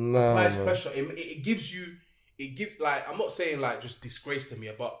 Applies pressure. It gives you. It give like I'm not saying like just disgrace them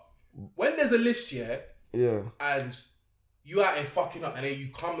here, but when there's a list here, and you out here fucking up, and then you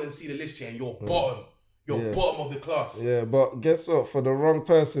come and see the list here, and you're bottom. Bottom of the class. Yeah, but guess what? For the wrong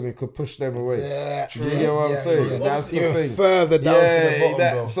person, it could push them away. Yeah, you get what I'm saying? True. That's the Even thing. further down to the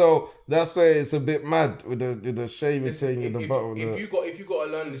bottom, bro. So that's why it's a bit mad with the shaming thing in the bottom. If you got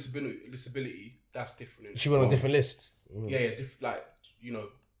a learning disability, that's different. She went on a different list. Yeah, like you know,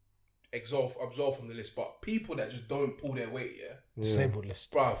 absolve from the list. But people that just don't pull their weight, Disabled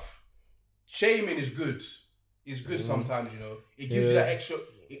list, bruv. Shaming is good. It's good sometimes, you know. It gives you that extra.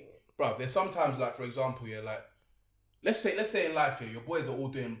 Bruv, there's sometimes like, for example, like let's say in life here, your boys are all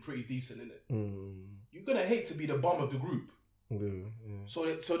doing pretty decent, innit? You're gonna hate to be the bum of the group.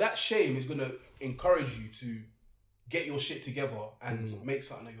 So that shame is gonna encourage you to get your shit together and make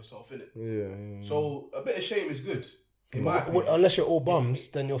something of yourself, innit? So a bit of shame is good. In my opinion. Unless you're all bums,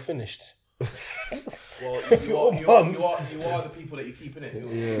 then you're finished. Well, you are the people that you keep in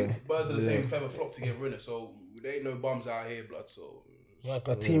it. Birds of the same feather flock together, innit? So there ain't no bums out here, blood. So like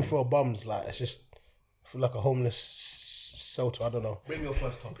a team full of bums, like it's just like a homeless shelter. I don't know. Bring your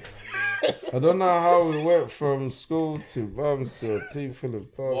first topic. I don't know how we went from school to bums to a team full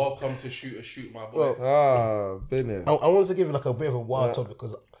of bums. Welcome to shoot, my boy. Been here. I wanted to give you like a bit of a wild topic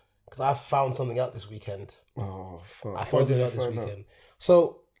because I found something out this weekend. Oh fuck! I found something out this weekend.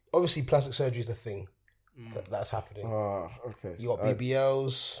 So obviously, plastic surgery is the thing that's happening. Okay. You got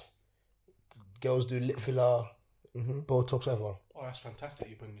BBLs, girls do lip filler, Botox, whatever. Oh, that's fantastic!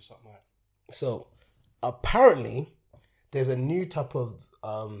 You bring this up, man. So apparently, there's a new type of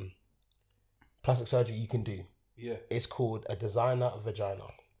plastic surgery you can do. Yeah. It's called a designer vagina.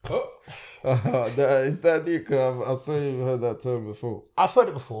 Is that new? Cause I saw you heard that term before. I've heard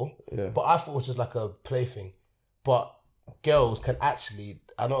it before, Yeah. but I thought it was just like a plaything. But girls can actually,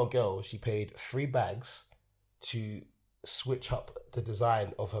 I know a girl, she paid $3 to switch up the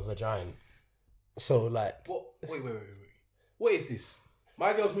design of her vagina. So like... What? Wait. What is this?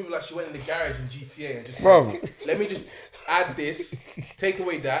 My girl's moving like she went in the garage in GTA and just Bro. said, let me just add this, take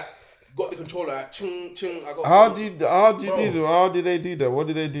away that, got the controller out, chung, I got How some- did they do that? What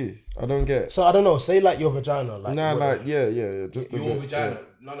did they do? I don't get it. So I don't know, say like your vagina. Like, Nah, what- like yeah, just a your bit, vagina.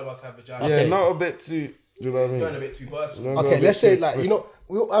 None of us have vagina. Yeah, Okay. not a bit too. Do you know what I Going a mean? bit too personal. Not a Okay, bit let's say too like, you expressive.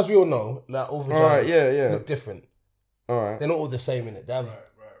 know, as we all know, like all vaginas Alright, yeah. look different. All right. They're not all the same in it. They have Right.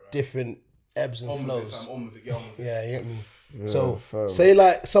 different ebbs and On with it, flows. fam. On with it, get on with it. Yeah, you get me. So fam. say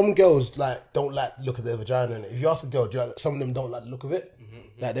like some girls like don't like the look of their vagina. And if you ask a girl, some of them don't like the look of it.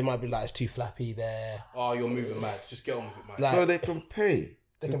 Like they might be like it's too flappy there. Oh, you're moving mad. Just get on with it, man. Like So they can pay.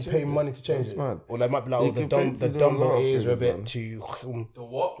 they to can change pay it. money to change That's it, mad. or they might be like, They oh, the can pay to do a dumbbell lot of ears are a things, bit man. too. The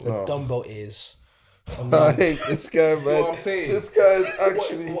what? The dumbbell ears. I hate this guy, man. what I'm saying. This guy is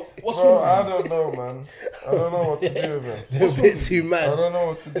actually. what's bro, wrong? I don't know, man. I don't know what to do with him. They're a bit too I mad. don't know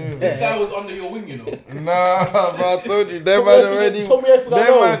what to do with This him. guy was under your wing, you know. Nah, but I told you, them Told me man everything- already. told me everything I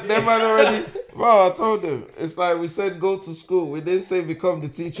know. Them man already. Bro, I told him. It's like we said go to school. We didn't say become the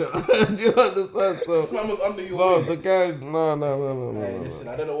teacher. Do you understand? So, This man was under your bro, wing. the guys, no. Hey, listen,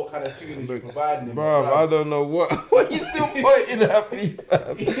 I don't know what kind of tuning you're providing him. Bro, I don't know what. What you still pointing at me,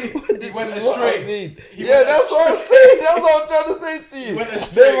 fam? He went What I astray. mean. He Yeah, went that's astray. what I'm saying. That's what I'm trying to say to you. went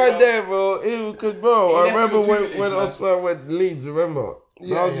astray, They right bro. there, bro. Cause, bro, He I left remember your when tutelage, man. Osman went Leeds, remember?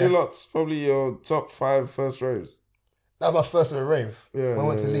 That was yeah. your lot's probably your top 5 first rows. That was my first ever rave. Yeah, when I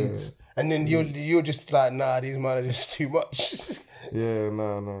went to yeah, Leeds, and then you're just like, nah, these men are just too much. Yeah,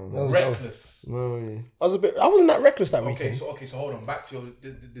 no. Reckless. No way. I wasn't that reckless that weekend. Okay, so hold on. Back to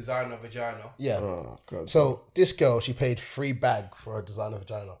your designer vagina. Yeah. Oh, God. So this girl, she paid $3 for a designer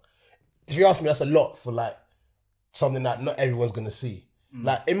vagina. If you ask me, that's a lot for like something that not everyone's gonna see.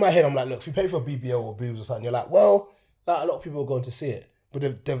 Like in my head, I'm like, look, if you pay for a BBL or boobs or something, you're like, well, like, a lot of people are going to see it. But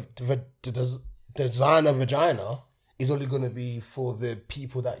the designer vagina is only gonna be for the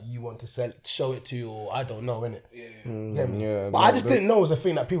people that you want to show it to, or I don't know, innit? Yeah, But I just didn't know it was a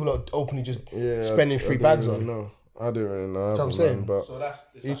thing that people are openly just spending I $3 didn't on. really know. I didn't really know. That's what I'm saying. But So that's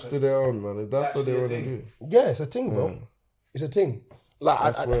it's each like to their own, man. If that's what they actually want a to thing. do. Yeah, it's a thing, bro. It's a thing.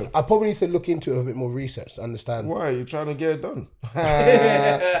 Like weird. I probably need to look into it a bit more research to understand. Why are you trying to get it done?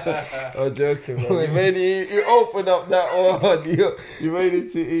 I'm joking, man. You opened up that one. You made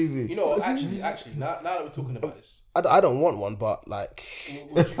it too easy. You know, what, actually, now that we're talking about this, I don't want one, but like,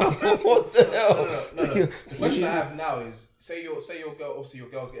 would you, What the hell? no. The question I have now is, say your girl, obviously your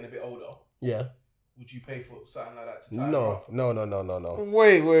girl's getting a bit older. yeah, would you pay for something like that to tighten No. up? Oh.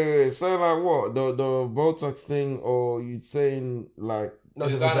 Wait. So like what? The Botox thing, or you saying like? No,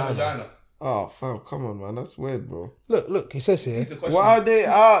 the Designer vagina. vagina. Oh, fam, come on, man, that's weird, bro. Look, he says here. It's a question. What are they?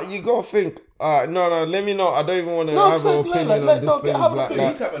 You gotta think. No, let me know. I don't even want to No, have an like, opinion like, on this no, thing have an like opinion. You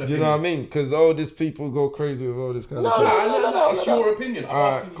need to that. have an Do you know what I mean? Because all these people go crazy with all this kind of shit. No, it's your opinion. I'm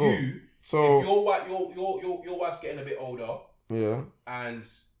Alright, asking cool. you. So- if your wife's getting a bit older, Yeah. and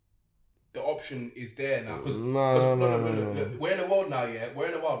the option is there now. Because No. we're in a world now, yeah. We're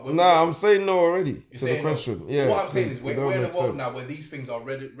in a world. I'm saying no already to the saying no. question. Yeah. What I'm saying is, please, it we're don't in a make world sense. now where these things are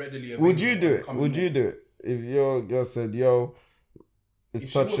readily available. Would you do it? coming Would you more. do it if your girl said, "Yo, it's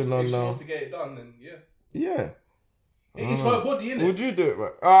If she wants- touching on if she now"? wants to get it done, then yeah. Yeah. It's her body, innit? Would you do it, man?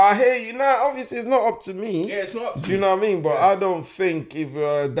 I hear you. Now, obviously, it's not up to me. Yeah, it's not up to Do you know what I mean? But I don't think if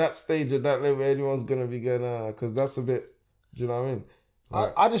at that stage at that level, anyone's gonna be going because that's a bit. Do you know what I mean?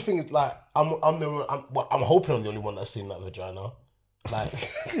 I just think it's like I'm hoping I'm the only one that's seen that vagina. Like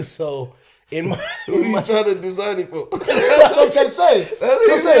so in my Who you trying to design it for? that's what I'm trying to say. That's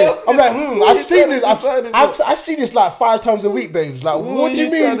what I'm saying. I'm like, I've seen this. I see this like 5 times a week, babes. Like, Who what do you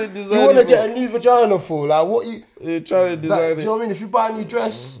you mean? trying to You design want it to get for? a new vagina for? Like, what you? You're trying to Like, design do it. you know what I mean? If you buy a new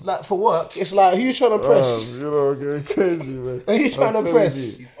dress like for work, it's like who you trying to press? You know, getting crazy, man. Who you trying I'm to telling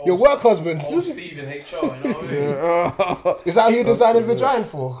press? you. Your work husband. Old Steve in HR, you know what I mean? Is that who you design a vagina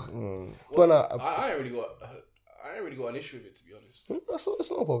for? But I ain't really got an issue with it, to be honest. that's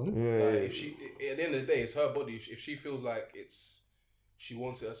not a problem. Like, if she, at the end of the day, it's her body. If she feels like she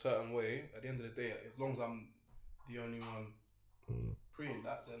wants it a certain way, at the end of the day, as long as I'm the only one preying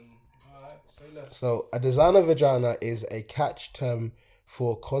that, then alright, say less. So, a designer vagina is a catch term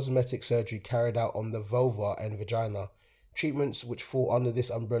for cosmetic surgery carried out on the vulva and vagina. Treatments which fall under this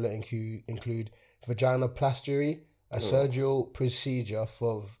umbrella include vaginoplasty, a surgical procedure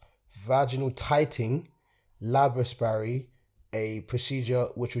for vaginal tightening, laparoscopy, a procedure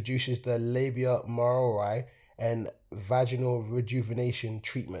which reduces the labia majori, and vaginal rejuvenation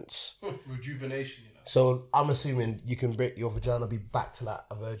treatments. Rejuvenation, you know. So I'm assuming you can break your vagina be back to like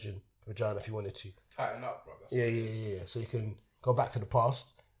a virgin vagina if you wanted to. Tighten up, bro. That's Yeah. So you can go back to the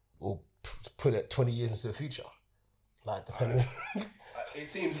past or put it 20 years into the future. Like, depending. It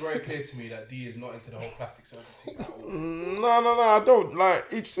seems very clear to me that D is not into the whole plastic surgery thing at all. No, I don't. Like,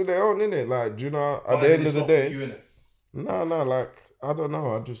 each to their own, innit? Like, do you know, at the end of the day. You, innit? No, like, I don't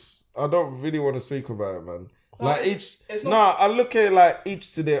know. I don't really want to speak about it, man. No, Like, it's not. I look at it like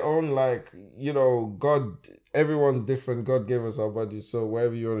each to their own. Like, you know, God, everyone's different. God gave us our bodies, so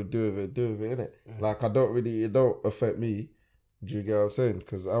whatever you want to do with it, innit? Like, it don't affect me. Do you get what I'm saying?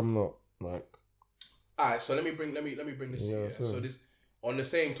 Because I'm not, like. Alright, so let me bring this to you. Yeah? sure. So this, on the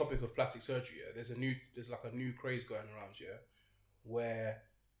same topic of plastic surgery, yeah, there's like a new craze going around, yeah, where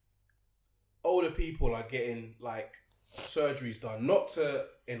older people are getting like surgeries done, not to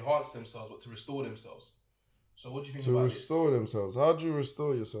enhance themselves, but to restore themselves. So what do you think To about restore themselves. How do you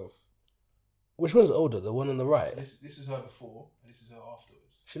restore yourself? Which one's older? The one on the right? this? This is her before, and this is her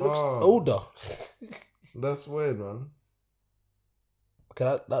afterwards. She looks Oh. older. That's weird, man.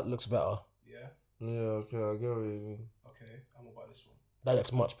 Okay, that looks better. Yeah. Yeah, okay, I get what you mean. Okay. And what about this one? That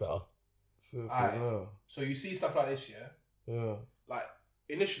looks much better. So, Alright. no. So you see stuff like this, yeah. Yeah. Like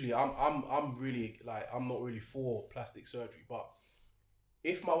initially, I'm really like I'm not really for plastic surgery, but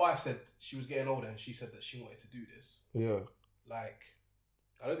if my wife said she was getting older and she said that she wanted to do this, Yeah. like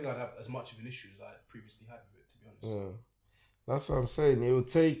I don't think I'd have as much of an issue as I previously had with it, to be honest. Yeah. That's what I'm saying. It would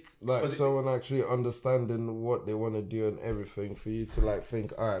take like Was it- someone actually understanding what they want to do and everything for you to like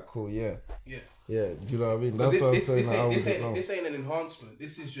think, all right, cool, yeah. Yeah. Yeah, do you know what I mean? Because That's what I'm this saying. I ain't, wouldn't know. this ain't an enhancement.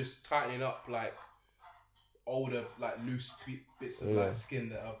 This is just tightening up like older, like loose bits of like skin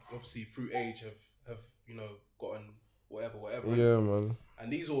that have obviously through age have you know gotten whatever. Yeah, man.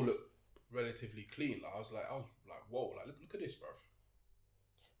 And these all look relatively clean. Like I was like, whoa, like look at this, bro.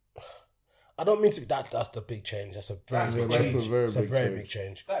 I don't mean to be that's the big change. That's a very That's big a change. very It's a big very change. big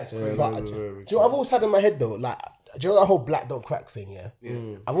change. That is Yeah, crazy. But that do is you very know big what I've always had in my head though? Like, do you know that whole black don't crack thing? Yeah.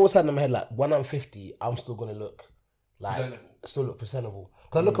 I've always had in my head like when I'm 50, I'm still gonna look like presentable.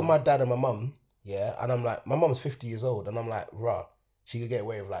 Cause I look at my dad and my mum, yeah, and I'm like, my mum's 50 years old, and I'm like, rah, she could get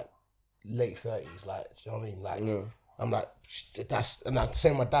away with like late 30s, like, do you know what I mean? Like, I'm like, that's, and I'm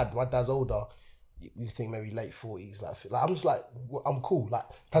saying my dad's older. You think maybe late 40s, like I'm just like, I'm cool. Like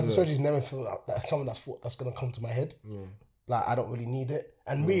plastic surgery's never feel like something that's gonna come to my head. Like I don't really need it,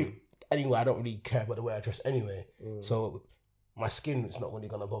 and me anyway, I don't really care about the way I dress anyway. So my skin is not really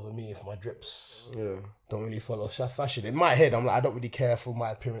gonna bother me if my drips don't really follow fashion. In my head, I'm like, I don't really care for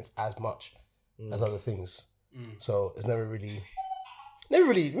my appearance as much as other things. So it's never really never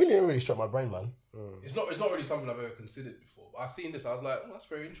really struck my brain, man. It's not really something I've ever considered before. But I seen this, I was like, oh, that's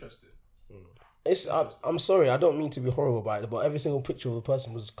very interesting. I'm sorry, I don't mean to be horrible about it, but every single picture of the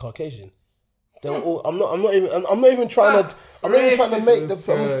person was Caucasian. They were all. I'm not even trying to make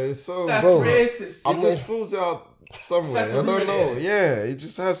the. It's so That's bro. racist. It just pulls out somewhere. I to don't ruin know. it. Yeah, it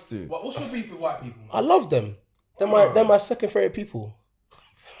just has to. What's your beef with white people, man? I love them. They're my second favorite people.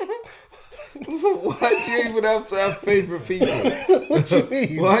 Why do you even have to have favorite people? What do you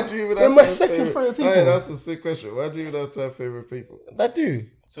mean? Why do you even They're have my to have second favorite people. Hey, that's a sick question. Why do you even have to have favorite people? I do.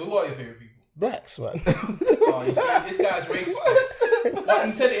 So who are your favourite people? Blacks, man. Oh, you see, this guy's racist. What?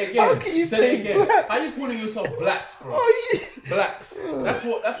 He said it again. How can you say it again. blacks? How you calling yourself blacks, bro? Blacks. That's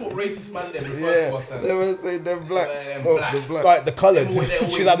what racist man then refer to us as. They were saying they're blacks. Blacks. The black. Like the coloured. Them they're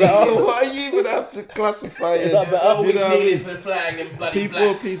always She's like, oh, Why you even have to classify it? that They're better? always You know what I kneeling mean? for the flag and bloody People,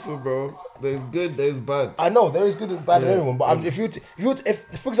 blacks. bro. There's good, there's bad. I know there is good and bad in everyone, but if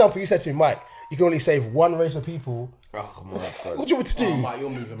for example you said to me, Mike, you can only save one race of people. Oh my God. What do you want me to do? Oh, Mike, you're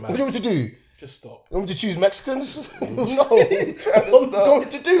moving, man. What do you want me to do? Just stop. You want me to choose Mexicans? No, I'm not going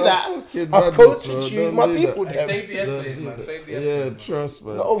to do that. fucking I'm madness, going to bro. choose Don't my do people. that. Hey, then. save the essays, man. Save the Yeah, essays. trust,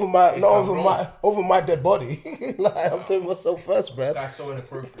 man. Not over my dead body. Like I'm saving myself first, man. That's so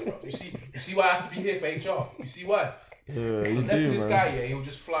inappropriate. Bro. You see why I have to be here for HR? You see why? Yeah, you Left do, this man. guy here, he'll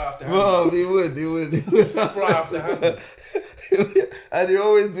just fly off the handle. Well, he would. Fly off the handle. And he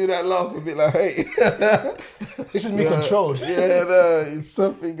always do that laugh a bit like, hey. This is me controlled. Yeah, no, it's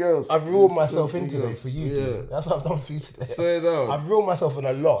something else. I've reeled It's myself in something today else. for you, Yeah. dude. That's what I've done for you today. Say it out. I've reeled myself in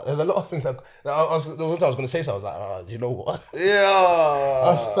a lot. There's a lot of things that I was going to say something. I was like, you know what? Yeah. I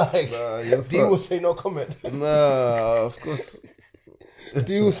was like, you're D will fucked. say no comment. Nah, of course.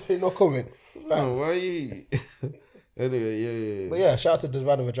 D will say no comment. Oh, why you? Anyway, yeah. But yeah, shout out to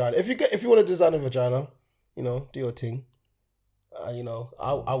Designer Vagina. If you want to design a vagina, you know, do your thing. You know,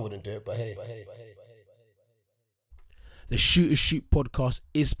 I wouldn't do it, but hey. The Shoot Shoot podcast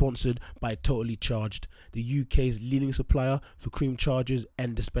is sponsored by Totally Charged, the UK's leading supplier for cream chargers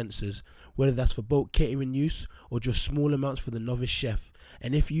and dispensers, whether that's for bulk catering use or just small amounts for the novice chef.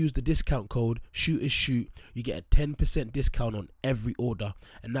 And if you use the discount code SHOOTERSHOOT, you get a 10% discount on every order,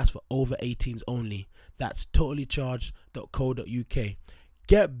 and that's for over 18s only. That's totallycharged.co.uk.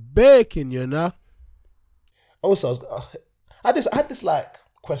 Get baking, you know. Also, I had this like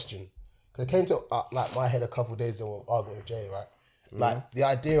question. Cause it came to like my head a couple of days ago arguing with Jay, right? Like the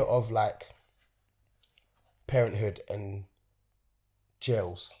idea of like parenthood and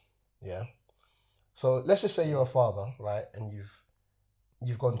jails, yeah. So let's just say you're a father, right, and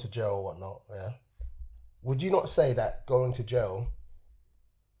you've gone to jail or whatnot, yeah. Would you not say that going to jail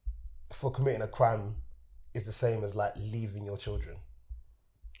for committing a crime is the same as like leaving your children?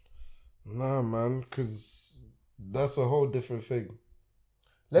 Nah, man, because that's a whole different thing.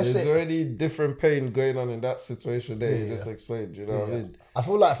 Let's There's say already different pain going on in that situation there you Yeah. just explained, you know what I mean? I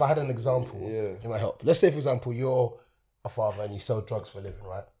feel like if I had an example, Yeah. it might help. Let's say, for example, you're a father and you sell drugs for a living,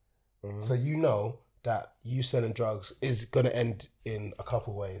 right? So you know that you selling drugs is going to end in a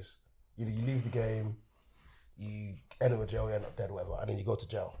couple ways. Either you leave the game, you end up in jail, you end up dead, whatever, and then you go to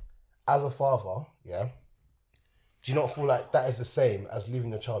jail. As a father, yeah, do you not feel like that is the same as leaving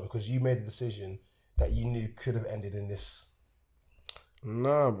your child because you made a decision that you knew could have ended in this?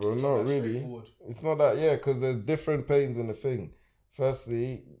 Nah, bro, not really. straightforward. It's not that, yeah, because there's different pains in the thing.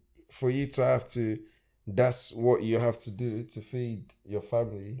 Firstly, for you to have to, that's what you have to do to feed your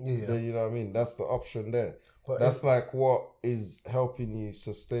family. Yeah. Then you know what I mean? That's the option there. But That's like what is helping you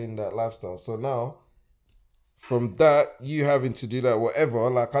sustain that lifestyle. So now, from that, you having to do that, whatever,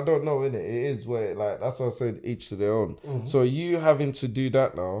 like, I don't know, innit? It is where, like, that's what I said, each to their own. So you having to do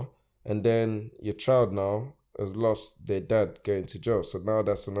that now, and then your child now has lost their dad going to jail. So now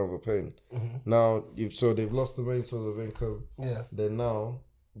that's another pain. Now, they've lost the main source of income. Yeah. Then now,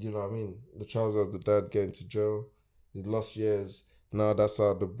 you know what I mean? The child has the dad going to jail. He's lost years. Now that's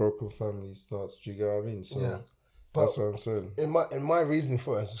how the broken family starts. Do you get what I mean? So Yeah. that's what I'm saying. In my reasoning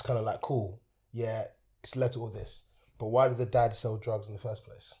for it, it's kind of like, cool, yeah, it's led to all this. But why did the dad sell drugs in the first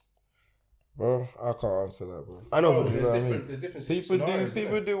place? Bro, I can't answer that, bro. I know, Bro, but You know what I mean? there's different People scenarios,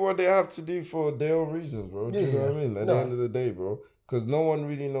 do what they have to do for their own reasons, bro. Do you Yeah, know what I yeah. mean? At No. the end of the day, bro. Because no one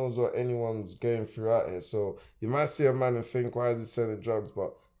really knows what anyone's going through out here. So you might see a man and think, why is he selling drugs?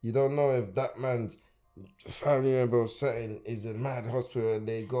 But you don't know if that man's family member setting is in mad hospital and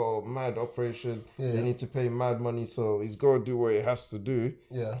they got a mad operation. Yeah. They need to pay mad money. So he's got to do what he has to do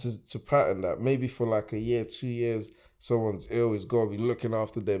Yeah. to pattern that. Maybe for like a year, 2 years, someone's ill. He's got to be looking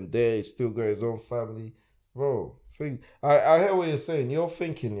after them there. He's still got his own family. Bro, I hear what you're saying. You're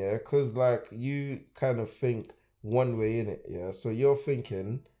thinking, yeah, because like you kind of think one way in it. Yeah, so you're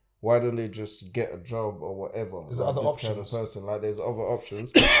thinking, why don't they just get a job or whatever? There's like other this options. kind of person, like there's other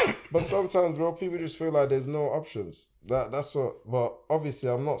options. But sometimes, bro, people just feel like there's no options. That's what. But obviously,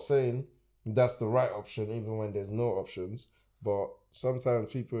 I'm not saying that's the right option, even when there's no options. But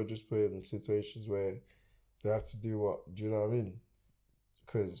sometimes people are just put in situations where they have to do what? Do you know what I mean?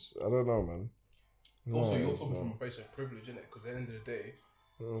 Because I don't know, man. Also, No, you're talking no. from a place of privilege, innit? Because at the end of the day,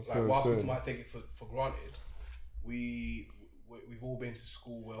 That's like what I'm whilst people saying. might take it for granted, we've all been to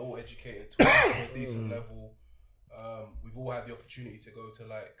school. We're all educated to a decent level. We've all had the opportunity to go to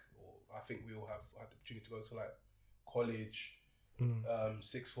I think we all have had the opportunity to go to college,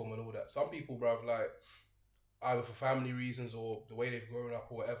 sixth form and all that. Some people, bruv, either for family reasons or the way they've grown up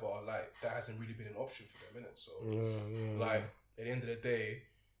or whatever, that hasn't really been an option for them, innit? So, at the end of the day,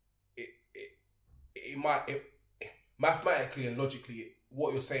 it might mathematically and logically,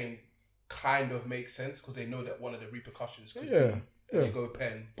 what you're saying kind of makes sense because they know that one of the repercussions could be that they go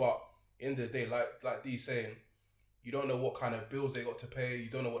pen. But in the day, like Dee saying, you don't know what kind of bills they got to pay. You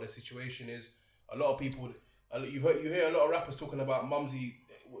don't know what their situation is. A lot of people, you hear a lot of rappers talking about Mumsy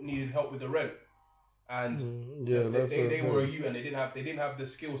needed help with the rent, and they were a youth and they didn't have the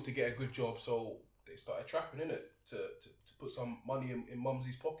skills to get a good job, so they started trapping in it to put some money in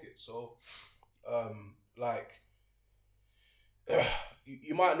Mumsy's pocket. So,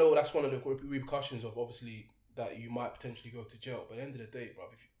 you might know that's one of the repercussions of obviously that you might potentially go to jail. But at the end of the day, bro,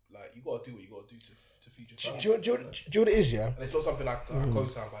 if you gotta do what you gotta do to feed your family. Do you know what it is, yeah? And it's not something like a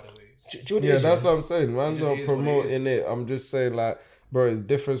co-sign, by the way. Do you know what it is, That's what I'm saying. Man's just not is what it promoting is. it. I'm just saying, bro, it's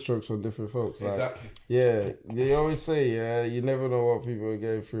different strokes for different folks. Exactly. Yeah, they always say, you never know what people are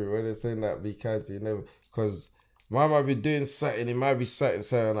going through. When they're saying that, be kind to you, never, because man might be doing something, he might be something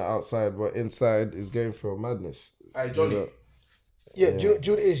on the outside, but inside is going through a madness. Hey, Johnny. You know? Yeah, do you know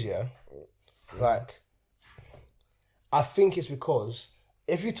what it is, yeah? I think it's because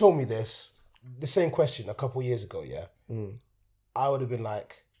if you told me the same question a couple years ago, yeah, I would have been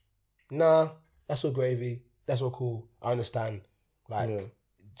like, nah, that's all gravy, that's all cool, I understand.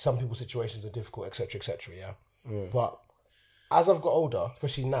 Some people's situations are difficult, etc., yeah? But as I've got older,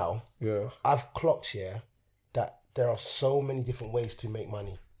 especially now, I've clocked, that there are so many different ways to make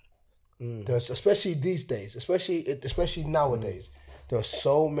money. There's, especially these days, especially nowadays, there are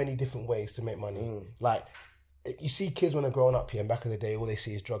so many different ways to make money. You see kids when they're growing up here, and back in the day, all they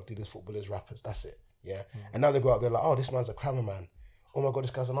see is drug dealers, footballers, rappers. That's it. Yeah. And now they grow up, they're like, oh, this man's a cameraman. Oh my God,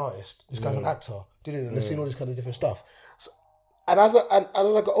 this guy's an artist. This guy's an actor. They're seeing all this kind of different stuff. So, and as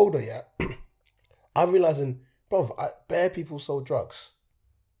I got older, I'm realizing, bro, bare people sell drugs.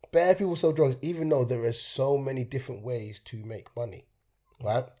 Bare people sell drugs, even though there is so many different ways to make money,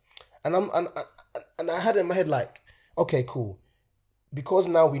 right? And I had it in my head okay, cool. Because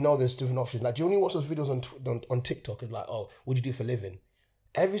now we know there's different options. Do you only watch those videos on TikTok and oh, what do you do for a living?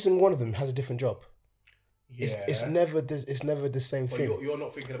 Every single one of them has a different job. Yeah. It's never the same But thing. you're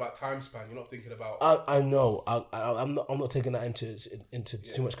not thinking about time span. You're not thinking about. I know. I'm not taking that into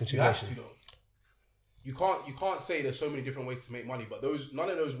too much You have consideration. to though. You can't say there's so many different ways to make money, but none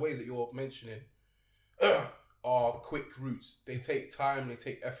of those ways that you're mentioning are quick routes. They take time, they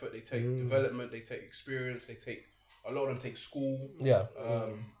take effort, they take development, they take experience, a lot of them take school,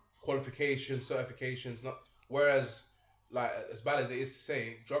 qualifications, certifications. Whereas, as bad as it is to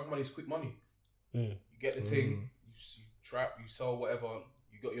say, drug money is quick money. You get the thing, you trap, you sell whatever,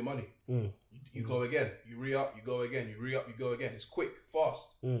 you got your money. You go again, you re-up, you go again, you re-up, you go again. It's quick,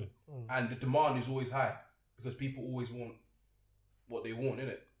 fast. And the demand is always high because people always want what they want,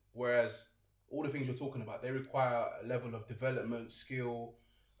 innit? Whereas all the things you're talking about, they require a level of development, skill,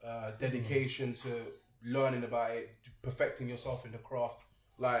 dedication to learning about it, perfecting yourself in the craft.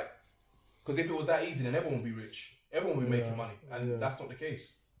 Because if it was that easy, then everyone would be rich. Everyone would be making money. And that's not the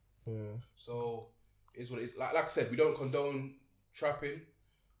case. So, it's what it is. Like I said, we don't condone trapping,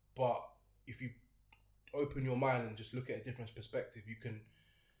 but if you open your mind and just look at a different perspective, you can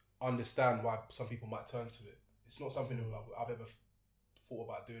understand why some people might turn to it. It's not something that I've ever thought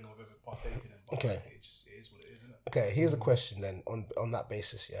about doing or ever partaken in. But it is what it is, isn't it? Okay, here's a question then on that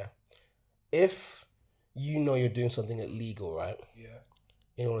basis, yeah. If you know you're doing something illegal, right? Yeah.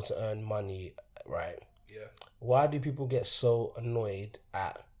 In order to earn money, right? Yeah. Why do people get so annoyed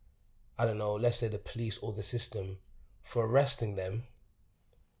at, I don't know, let's say the police or the system for arresting them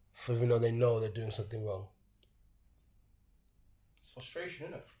for even though they know they're doing something wrong? It's frustration,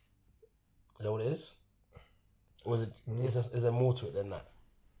 isn't it? Is that what it is? Or is there more to it than that?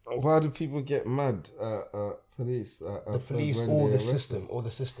 Why do people get mad at police? The police or the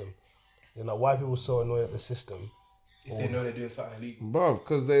system. You know, why are people so annoyed at the system? If they know they're doing something illegal. Bro,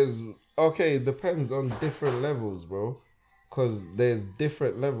 because there's okay, it depends on different levels, bro. Because there's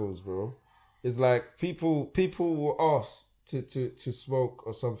different levels, bro. It's like people will ask to smoke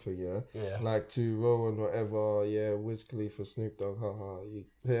or something, yeah? Yeah. Like to roll and whatever, yeah, Wiz Khalifa, Snoop Dogg, haha,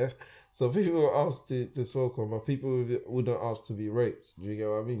 yeah? So people will ask to smoke on, but people wouldn't ask to be raped. Do you get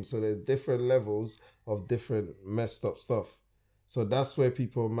what I mean? So there's different levels of different messed up stuff. So that's where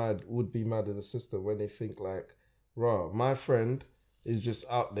people would be mad at the system when they think like, rah, my friend is just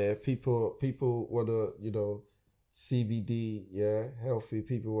out there. People wanna, you know, CBD, yeah, healthy.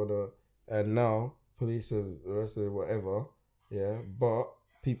 People wanna, and now police have arrested whatever, yeah. But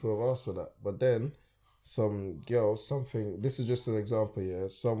people have asked for that. But then some girl, something. This is just an example, yeah.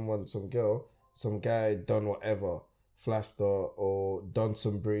 Some guy done whatever, flashed her or done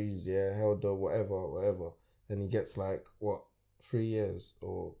some breeze, yeah, held her, whatever, and he gets like what 3 years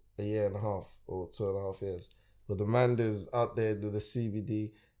or a year and a half or 2.5 years. But the man is out there with the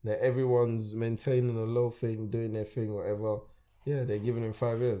CBD, that everyone's maintaining a low thing, doing their thing, whatever. Yeah, they're giving him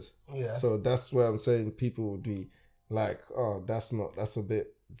 5 years. Yeah. So that's where I'm saying people would be like, oh, that's a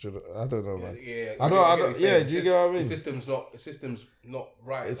bit, I don't know, man. Yeah, I don't, yeah, do you get what I mean? The system's not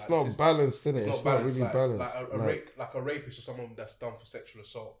right. It's like, not balanced, innit? It's not balanced. really balanced. Like a rapist or someone that's done for sexual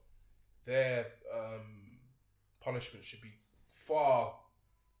assault, their punishment should be far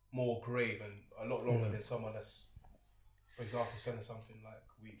more grave and a lot longer than someone that's, for example, selling something like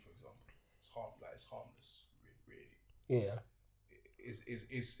weed, for example. It's harmless, really. Yeah. Is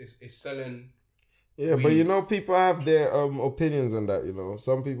selling. Yeah, but you know, people have their opinions on that. You know,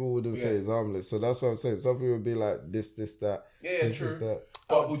 some people wouldn't say it's harmless, so that's what I'm saying. Some people would be like this, that. Yeah, this, true. That.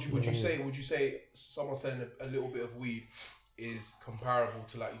 But would you say someone selling a little bit of weed is comparable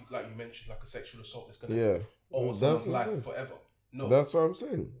to like you mentioned, like a sexual assault that's gonna alter someone's life forever? No, that's what I'm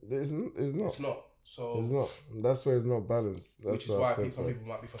saying. It's not. It's not. So it's not. That's why it's not balanced. That's which is why some people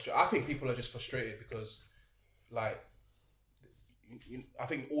might be frustrated. I think people are just frustrated because, like, I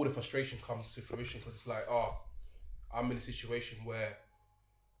think all the frustration comes to fruition because it's like, oh, I'm in a situation where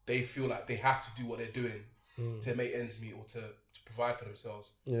they feel like they have to do what they're doing to make ends meet or to provide for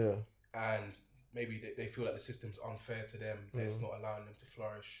themselves. Yeah. And maybe they feel like the system's unfair to them, that it's not allowing them to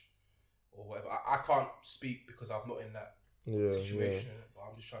flourish or whatever. I can't speak because I'm not in that situation, but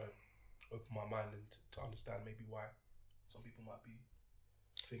I'm just trying to open my mind and to understand maybe why some people might be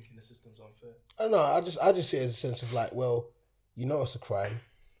thinking the system's unfair. I don't know. I just see it as a sense of like, well, you know it's a crime.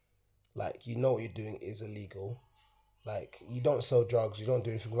 Like, you know what you're doing is illegal. Like, you don't sell drugs. You don't do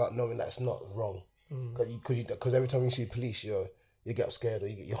anything without knowing that's not wrong. Because every time you see police, you get scared or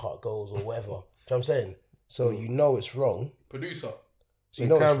your heart goes or whatever. Do you know what I'm saying? So you know it's wrong. Producer. So you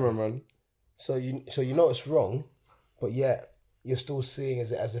know cameraman. So you know it's wrong, but yet you're still seeing it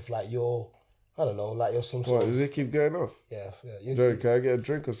as if like you're, I don't know, like you're some sort of... Does it keep going off? Yeah. Joe, can I get a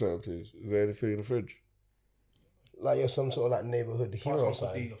drink or something, please? Is there anything in the fridge? Like you're some sort of like neighborhood hero or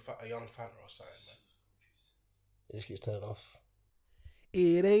something. A young Fanta or something, man. It just keeps turning off.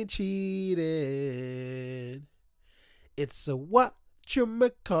 It ain't cheating. It's a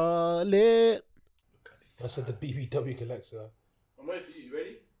whatchamacallit. I said the BBW collector. I'm ready for you. You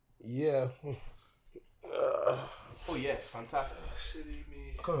ready? Yeah. Oh yes, fantastic. I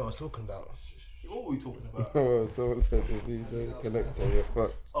can't remember what I was talking about. What were we talking about? Someone said the BBW collector. You're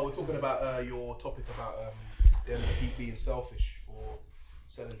fucked. Oh, we're talking about your topic about them being selfish for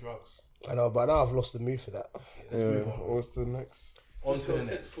selling drugs. I know, but now I've lost the mood for that. Let's move on. What's the next? On to the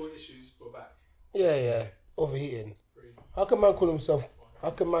next. Technical issues brought back. Yeah. Overheating. How can man call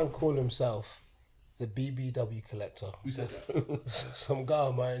himself the BBW collector? Who said that? Some guy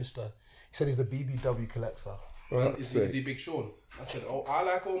on my Insta. He said he's the BBW collector. Right. Is he Big Sean? I said, I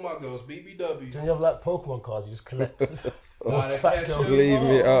like all my girls, BBW. Don't you have like Pokemon cards? You just collect fat girls. Leave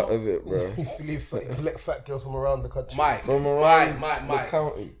me out of it, bro. You collect fat girls from around the country. Mike. The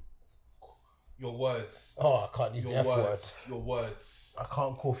county. Your words. Oh, I can't use the F word. Your words. I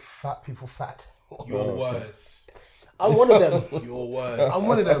can't call fat people fat. Your words. I'm one of them. Your words. I'm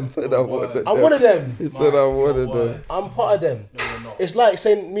one of them. I'm one of them. He said I'm one of them. I'm part of them. No, you're not. It's like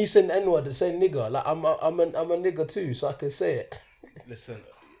saying N-word, saying nigger. Like I'm a nigger too, so I can say it. Listen,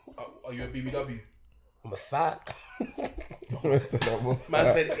 are you a BBW? I'm a fat. Man said a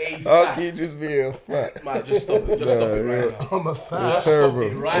fat. How can you just be a fat? Mate, just stop it. Just stop it right now. I'm a fat. Just terrible.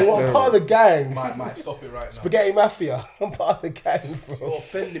 Stop it right now. I'm part of the gang. Mate, stop it right now. Spaghetti Mafia. I'm part of the gang, bro. You're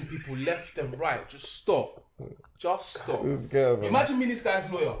offending people left and right. Just stop. Just stop. This guy, man. Imagine me, this guy's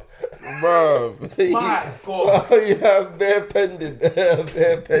lawyer. Bro. My God. You have bare pending.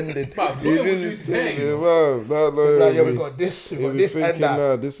 Bare pending. Bro, You lawyer would really do see today. it, bro. That lawyer. Like, yeah, will we be- got this, we he'll got be this and thinking, that.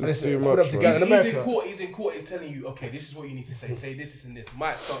 nah, this is Listen, too put them much, together. man. In America. He's in court, he's telling you, okay, this is what you need to say. Say this and this.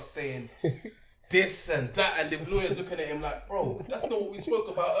 Might start saying this and that, and the lawyer's looking at him like, bro, that's not what we spoke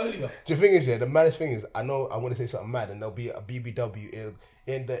about earlier. The thing is, yeah, the maddest thing is, I know I want to say something mad, and there'll be a BBW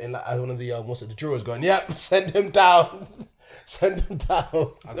in like one of the what's it, the jurors going, yep, send him down, send him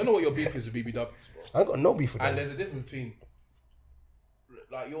down. I don't know what your beef is with BBWs, bro. I ain't got no beef with And them. there's a difference between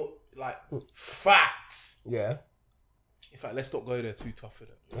like your facts. Yeah. In fact, let's not go there too tough with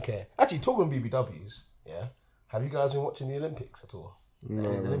it. Okay. Actually, talking BBWs, yeah. Have you guys been watching the Olympics at all? No,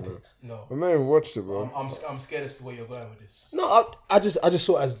 Any of the no, no. Olympics? No. I never watched it, bro. I'm scared as to where you're going with this. No, I just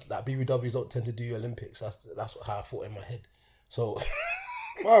saw it as that BBWs don't tend to do Olympics. That's how I thought in my head. So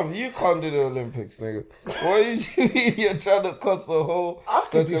Wow, you can't do the Olympics, nigga. What you mean you're trying to cause a whole I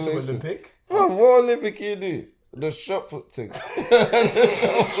could do some circulation? Olympic. Bro, what Olympic you do? The shot put thing. That's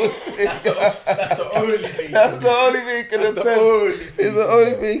the only thing. That's the only thing you can That's the attempt. only thing. It's the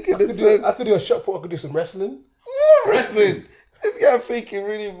only thing you can attempt. I could do a shot put. I could do some wrestling. Wrestling. This guy thinking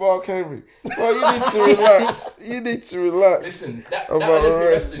really Mark Henry. Bro, you need to relax. You need to relax. Listen, that About Olympic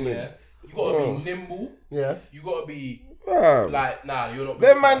wrestling, wrestling. yeah, you gotta be nimble. Yeah. You gotta be Fam. like, nah, you're not.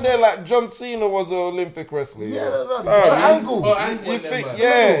 Them man there like John Cena was an Olympic wrestler. Yeah, you know. no, Fam, Angle. Oh, Angle You and them, think, man.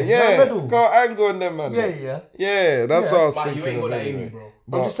 yeah, Medal. got Angle on them, man. Yeah. Yeah, that's Yeah. what I was But thinking. you ain't got of that in anyway. you, bro.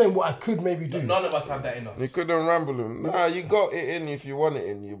 I'm just saying what I could maybe do. None of us have that in us. You couldn't ramble him. Nah, you got it in if you want it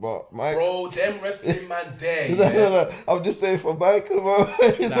in you, but Mike. Bro, them wrestling man there. No, Yeah. no. I'm just saying for Michael, bro.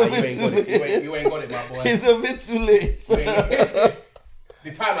 It's Nah, a you bit ain't too got it. late. You ain't got it, my boy. It's a bit too late. You ain't-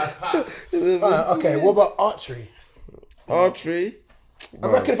 The time has passed. Okay, what about archery? Archery. I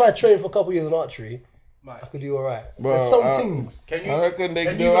reckon if I trained for a couple of years in archery, Mate, I could do all right. Bro, There's some things. can you? I reckon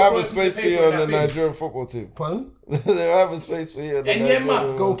can you they'll have a refer to space for paper you in on that the bin? Nigerian football team. Pardon? They'll have a space for you on the And Nigerian Yema,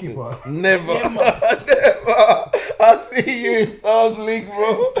 football Goalkeeper. team. Never. Yeah, man. Never. I see you in Stars League,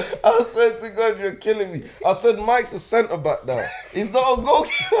 bro. I swear to God, you're killing me. I said Mike's a centre back now. He's not a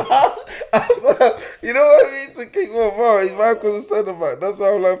goalkeeper. You know what I mean? To kick one ball. Mike was a centre back. That's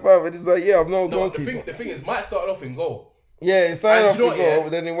why I'm like, fam. And he's like, yeah, I'm not a No, goalkeeper. the thing is, Mike started off in goal. Yeah, he started And off do you know with what, yeah? goal,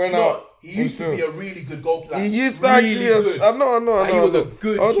 but then he went Do you know out. what? He used to be a really good goalkeeper. He used to actually be a, good. I know. Like, he was a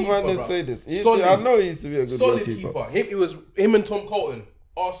good All the keeper, man didn't bro. say this. He used Solid. to, I know he used to be a good Solid goalkeeper. keeper. It was him and Tom Colton,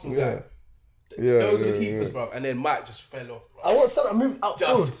 Arsenal Yeah. guy. Yeah, Those are yeah, the keepers, yeah. bro. And then Mike just fell off, bro. I want something to move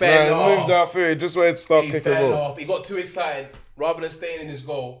outfield. Just fell Nah, off. he moved out there. Just wanted to start He kicking fell ball. off. He got too excited. Rather than staying in his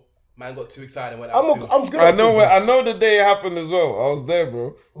goal, man got too excited and went I'm outfield. good. I at know football. I know the day it happened as well. I was there, bro.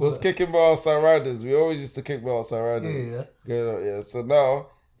 It was kicking ball outside Riders. We always used to kick ball outside Riders. Yeah. Get out, yeah. So now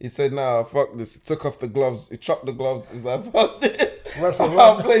he said, nah, fuck this. He took off the gloves. He chopped the gloves. He's like, fuck this. Run for a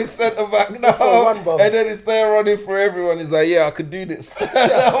I'll run. play centre back for a now. run, bruv. And then he started running for everyone. He's like, yeah, I could do this.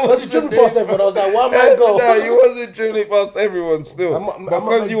 I was just dribbling past everyone. I was like, why am I go? No, you wasn't dribbling past everyone still. I'm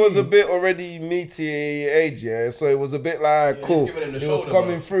because not you was a like bit already meaty age, yeah. So it was a bit like, Yeah, cool. he's giving him the He was shoulder,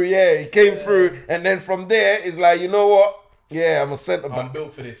 coming bro. through, yeah. He came through. And then from there, it's like, you know what? Yeah, I'm a centre I'm back.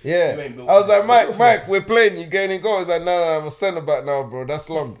 built for this. Yeah. You ain't built I was for like, this. Mike, we're playing. You getting in goal? He's like, no, I'm a centre back now, bro. That's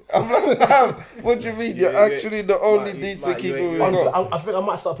long. I'm like, damn, what do you mean? You're you- actually the only Mike, decent Mike, you keeper ain't- we've I'm got. s- I think I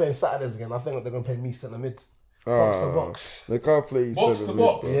might start playing Saturdays again. I think they're going to play me centre mid. Box to box. They can't play you Box centre to mid,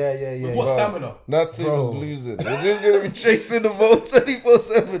 box. bro. Yeah. With what stamina? That team Bro. was losing. We're just gonna be chasing the ball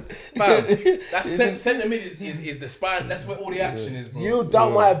 24/7. Fam, that's centre mid is the spine. That's where all the action is, bro. You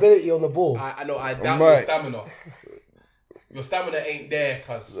doubt my ability on the ball. I know. I doubt Mike. your stamina. Your stamina ain't there,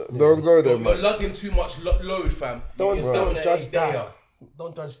 cuz. Don't go there, You're man. lugging too much load, fam. Don't Your stamina judge ain't that. there.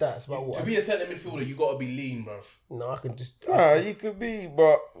 Don't judge that. It's about what. To be a centre midfielder, you gotta be lean, bro. No, I can just. Nah, you could be,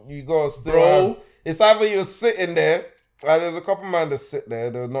 but you gotta still. Bro. Have, it's either you're sitting there. There's a couple man that sit there.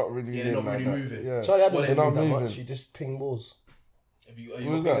 They're not really. Yeah, they're not like really that. moving. Yeah. Charlie Adams Well, didn't they're move not that moving. much. He just ping balls. Are you Who's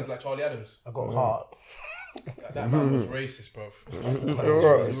opinions that? like Charlie Adams? I got heart. That man was racist, bro.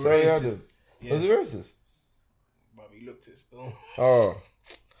 All right, He's sorry, racist. Adams. Yeah. Was he racist? But he looked it still. Oh,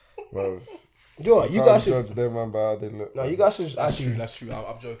 well, Yo, you can't guys should. judge them man by how they look. No, you guys should That's true. actually. That's true.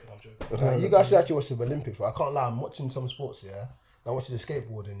 I'm joking. You guys should actually watch the Olympics. But I can't lie. I'm watching some sports. Yeah, I'm watching the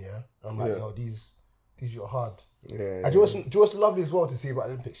skateboarding. Yeah, I'm like, Yeah. yo, these are hard. Yeah, And do you know what's lovely as well to see about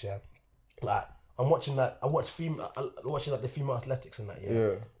Olympics? Yeah, like I'm watching that. I watch watching like the female athletics and that.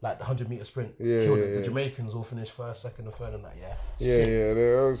 Yeah. Like the 100-meter sprint. Yeah, Killed yeah, it. yeah. The Jamaicans all finished first, second, and third, and that. Yeah. yeah, Sick. yeah.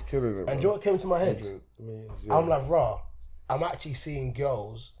 They're always killing it. And do you know what came to my head? Yeah. I'm like, rah, I'm actually seeing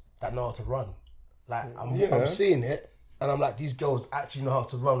girls that know how to run. Like, I'm Yeah. seeing it, and I'm like, these girls actually know how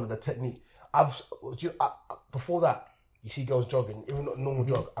to run with the technique. Before that, you see girls jogging, even not normal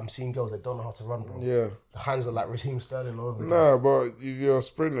jog. I'm seeing girls that don't know how to run, bro. Yeah. The hands are like Raheem Sterling all over the Nah, but if you're a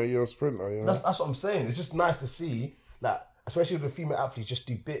sprinter, you're a sprinter. You know? That's what I'm saying. It's just nice to see, like, especially with the female athletes, just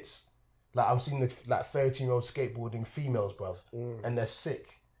do bits. Like, I'm seeing the like 13-year-old skateboarding females, bruv, and they're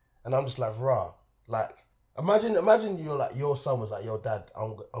sick, and I'm just like, rah. Like, imagine you're like, your son was like, yo, dad,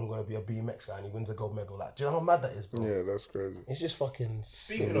 I'm gonna be a BMX guy, and he wins a gold medal. Like, do you know how mad that is, bro? Yeah, that's crazy. It's just fucking.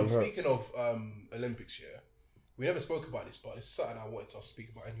 Speaking of Olympics, yeah, we never spoke about this, but it's something I wanted to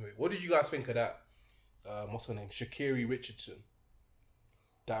speak about anyway. What did you guys think of that? What's her name? Sha'Carri Richardson,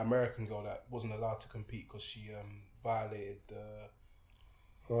 that American girl that wasn't allowed to compete because she violated the.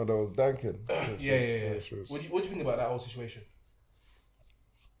 Oh, that was Duncan. Yeah. What do you think about that whole situation?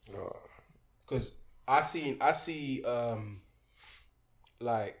 Because I see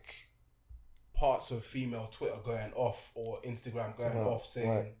like parts of female Twitter going off or Instagram going off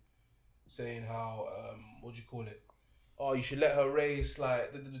saying how what do you call it? Oh, you should let her race,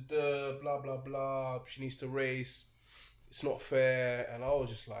 like blah blah blah. She needs to race. It's not fair. And I was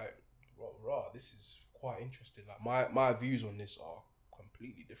just like, rah, this is quite interesting. Like my views on this are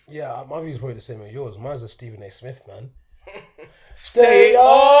completely different. Yeah, my views probably the same as yours. Mine's a Stephen A. Smith, man. Stay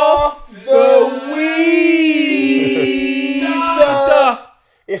off the weed.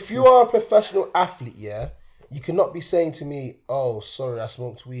 If you are a professional athlete, yeah, you cannot be saying to me, oh, sorry, I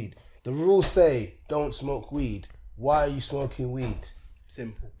smoked weed. The rules say don't smoke weed. Why are you smoking weed?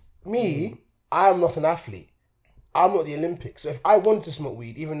 Simple. Me, I am not an athlete. I'm not the Olympics. So if I wanted to smoke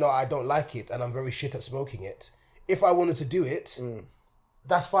weed, even though I don't like it and I'm very shit at smoking it, if I wanted to do it,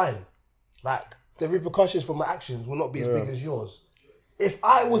 that's fine. Like, the repercussions for my actions will not be as big as yours. If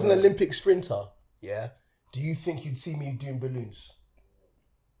I was an Olympic sprinter, yeah, do you think you'd see me doing balloons?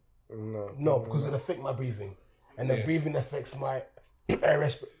 No, because it'll affect my breathing. And the breathing affects my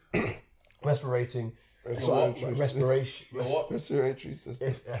respirating. Respiratory system.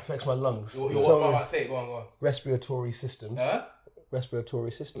 It affects my lungs. What about say? Go on. Respiratory systems. Huh?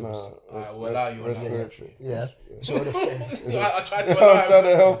 Respiratory systems. We'll allow you on that. Respiratory. Yeah. So it affects. I tried to I'm trying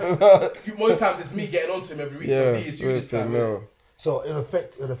to help him out. Most times it's me getting onto him every week, so me it's you this time. no. So it'll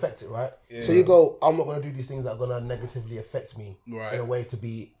affect it, right? Yeah. So you go, I'm not gonna do these things that are gonna negatively affect me in a way to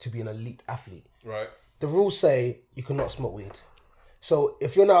be an elite athlete. Right. The rules say you cannot smoke weed. So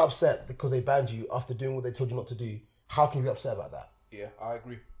if you're now upset because they banned you after doing what they told you not to do, how can you be upset about that? Yeah, I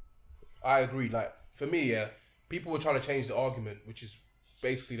agree. Like, for me, yeah, people were trying to change the argument, which is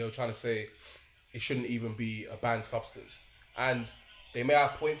basically they were trying to say it shouldn't even be a banned substance. And they may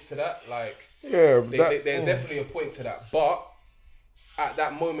have points to that. Like, there's definitely a point to that. But at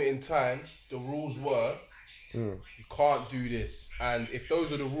that moment in time, the rules were you can't do this. And if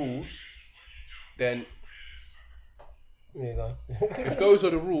those are the rules, then... if those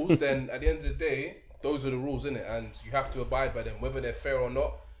are the rules, then at the end of the day, those are the rules, innit? And you have to abide by them, whether they're fair or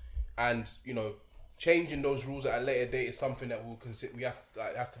not. And, you know, changing those rules at a later date is something that we'll consider.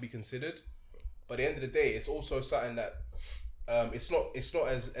 Has to be considered. But at the end of the day, it's also something that it's not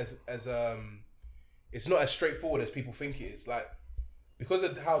as straightforward as people think it is. Like, because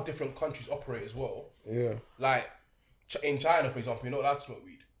of how different countries operate as well. Yeah. Like in China, for example, you're not allowed to smoke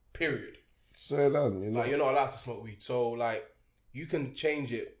weed. Period. Say that, Like, you're not allowed to smoke weed. So, like, you can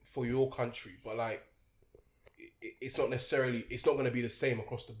change it for your country, but, like, it's not going to be the same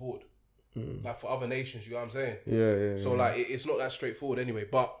across the board. Like, for other nations, you know what I'm saying? Yeah. So, like, it's not that straightforward anyway.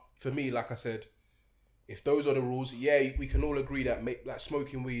 But for me, like I said, if those are the rules, yeah, we can all agree that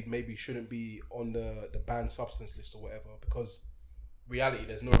smoking weed maybe shouldn't be on the banned substance list or whatever, because reality,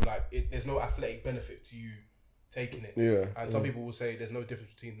 there's no athletic benefit to you taking it. Yeah. And some people will say there's no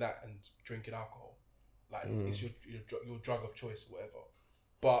difference between that and drinking alcohol. Like, it's your drug of choice or whatever.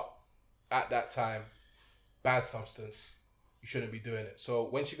 But at that time, bad substance, you shouldn't be doing it. So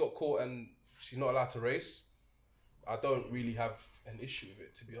when she got caught and she's not allowed to race, I don't really have an issue with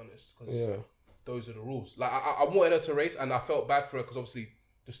it, to be honest, because those are the rules. Like, I wanted her to race, and I felt bad for her because obviously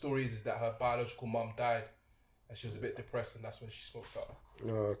the story is that her biological mum died and she was a bit depressed, and that's when she smoked up.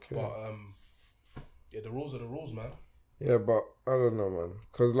 Okay. But yeah, the rules are the rules, man. Yeah, but I don't know, man.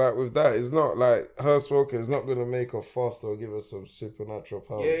 Because, like, with that, it's not like her smoking is not going to make her faster or give her some supernatural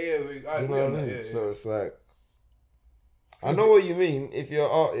power. Yeah, I agree on that. Yeah. So it's like, I know what you mean. If you're,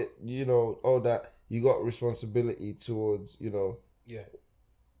 all that, you got responsibility towards, the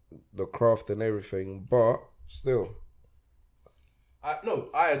craft and everything, but still.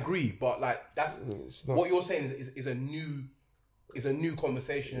 I agree, but, like, that's what you're saying is a new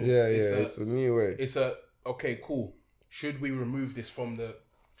conversation. Yeah, it's a new way. It's okay, cool. Should we remove this from the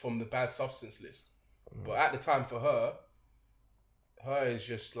bad substance list? But at the time, for her is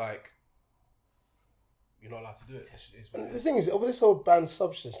just like, you're not allowed to do it. It's what it The is. thing is, over this whole banned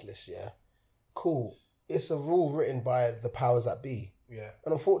substance list, yeah, cool. It's a rule written by the powers that be. Yeah.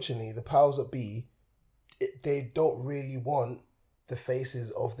 And unfortunately, the powers that be, they don't really want the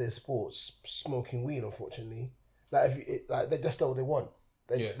faces of their sports smoking weed, unfortunately. Like, that's not what they want.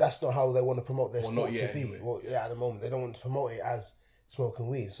 That's not how they want to promote their sport to be. Anyway. Well, yeah, at the moment, they don't want to promote it as smoking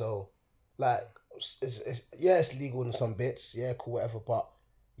weed. So, like, it's legal in some bits. Yeah, cool, whatever. But,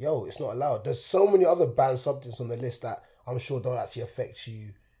 yo, it's not allowed. There's so many other banned substances on the list that I'm sure don't actually affect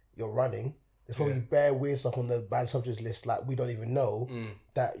your running. There's probably bare weird stuff on the banned substance list like we don't even know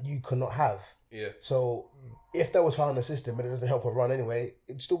that you cannot have. Yeah. So if that was found in the system and it doesn't help a run anyway,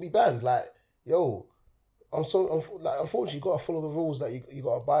 it'd still be banned. Like, yo, unfortunately, you got to follow the rules that you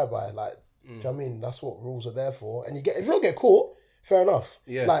got to abide by. Like, do you know what I mean? That's what rules are there for. And if you don't get caught, fair enough.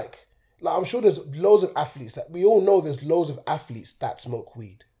 Yeah. Like I'm sure there's loads of athletes that we all know. There's loads of athletes that smoke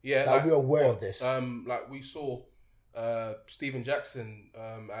weed. Yeah. Like we're aware of this. Like we saw Steven Jackson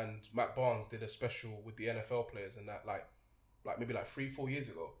and Matt Barnes did a special with the NFL players and that like maybe 3-4 years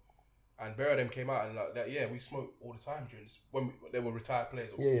ago. And bare of them came out and we smoke all the time during this, when they were retired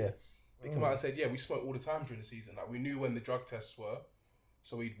players. Obviously. Yeah. They came out and said, we smoke all the time during the season. Like we knew when the drug tests were,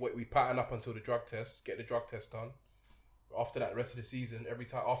 so we'd pattern up until the drug test, get the drug test done. After that, the rest of the season, every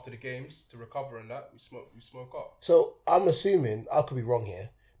time after the games to recover and that we smoke up. So I'm assuming, I could be wrong here,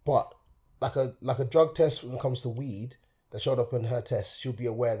 but like a drug test when it comes to weed that showed up in her test, she'll be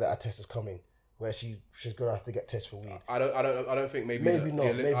aware that a test is coming, where she's gonna have to get tested for weed. I don't think maybe not.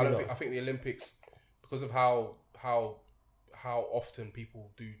 I think the Olympics, because of how often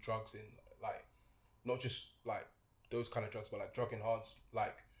people do drugs in like not just like those kind of drugs, but like drug enhanced,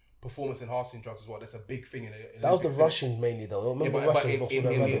 like performance enhancing drugs as well. That's a big thing in the that was the Olympics, Russians mainly though. Remember Russians lost all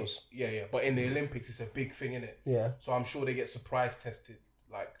their medals. But in the Olympics it's a big thing in it. Yeah. So I'm sure they get surprise tested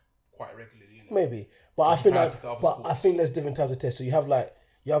like quite regularly. Maybe, but I think there's different types of tests. So you have like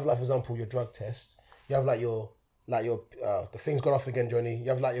for example your drug test. You have your the thing's gone off again, Johnny. You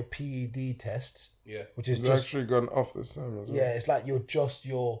have like your PED tests. Yeah. Which is it's just actually gone off this time as well. Yeah, it's like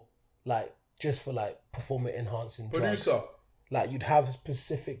just for like performance enhancing drugs. Producer. Like you'd have a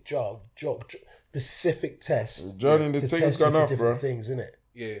specific specific tests. Johnny, the thing's gone off, bro. Things, innit?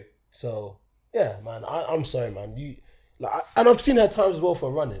 Yeah. So yeah, man. I'm sorry, man. And I've seen her times as well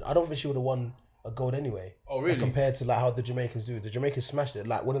for running. I don't think she would have won a gold anyway. Oh, really? Like, compared to like how the Jamaicans do. The Jamaicans smashed it.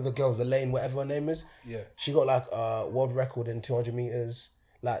 Like one of the girls, Elaine, whatever her name is. Yeah. She got like a world record in 200 meters.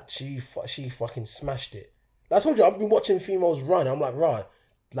 Like she fucking smashed it. Like, I told you, I've been watching females run. I'm like, right.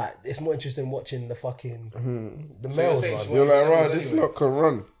 Like it's more interesting watching the fucking the males run. You're like, right, this lot can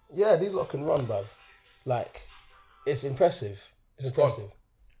run. Yeah, these lot can run, bruv. Like, it's impressive. It's impressive.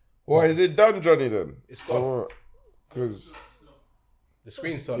 Well, is it done, Johnny, then? It's gone. Because the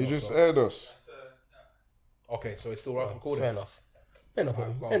screen's turned you off. just aired us. Okay, so it's still recording. Fair enough. Ain't no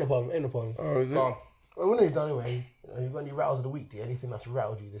problem. Oh, is it? Go on. Well, we're nearly done anyway. You got any rattles of the week, dear? Anything that's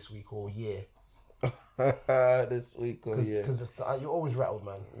rattled you this week or year? This week or year? Because you're always rattled,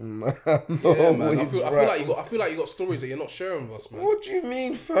 man. Yeah, man. I feel like you got stories that you're not sharing with us, man. What do you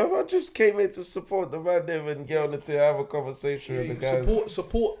mean, fam? I just came here to support the man there and get on it to have a conversation with the guys.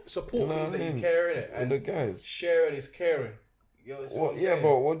 Support You know means what I that you mean? care, innit? And the guys. Sharing is caring. You know what I'm Yeah, saying?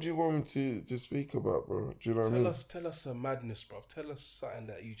 but what do you want me to speak about, bro? Do you know what I mean? Tell us some madness, bro. Tell us something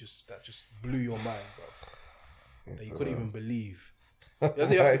that just blew your mind, bro. That you couldn't even believe. It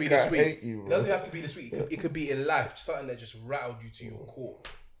doesn't have to be this week. It doesn't have to be this week. It could be in life. Something that just rattled you to your core.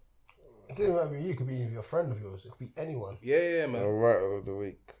 It could even be you. It could be your friend of yours. It could be anyone. Yeah, man. The rattle of the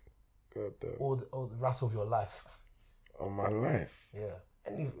week. God damn. Or the rattle of your life. Of my life. Yeah.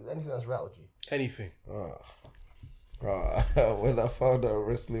 Anything that's rattled you. Anything. When I found out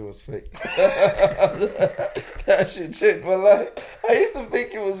wrestling was fake, that shit changed my life. I used to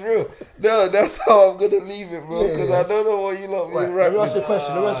think it was real. No, that's how I'm gonna leave it, bro. Because I don't know what you lot mean. Let me ask you a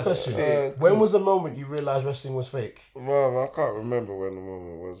question. When was the moment you realised wrestling was fake? Well, I can't remember when the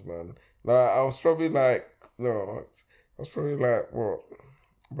moment was, man. Like I was probably like, what,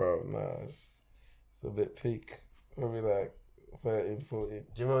 bro? Nah, it's a bit peak. Probably like 13, 14.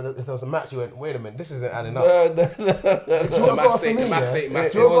 Do you remember if there was a match you went, wait a minute, this isn't adding up? No.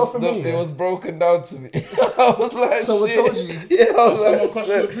 It was broken down to me. I was like, someone told you? Yeah, I was someone like, crushed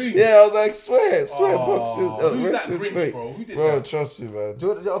your dreams? yeah, I was like, swear, boxing, who's that wrestling's Grinch, fake. bro? Who did Bro, that? trust me, man. Do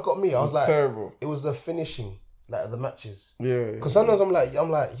you know what got me? I was like, terrible. It was the finishing, like the matches. Yeah. Because sometimes I'm like,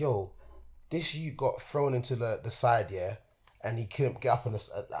 yo, this you got thrown into the side, yeah, and he couldn't get up on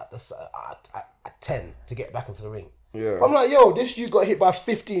at 10 to get back into the ring. Yeah. I'm like, yo, this you got hit by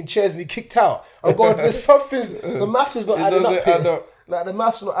 15 chairs and he kicked out. I'm going, there's something, the maths is not adding up here. Like the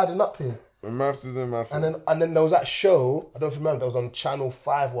maths not adding up here. Maths is in my And then there was that show, I don't know if you remember, that was on Channel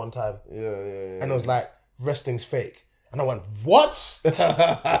 5 one time. Yeah. And it was like, wrestling's fake. And I went, what?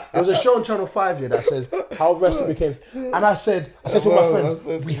 There was a show on Channel 5 here that says how wrestling became. And I said to my friends,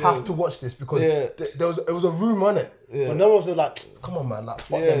 we have to watch this because it was a rumor on it. Yeah. But no one was like, come on, man, like,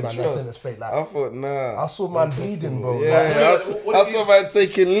 fuck them, man, trust. that's saying it's fake. Like, I thought, nah. I saw man bleeding, bro. Yeah, Like, I saw man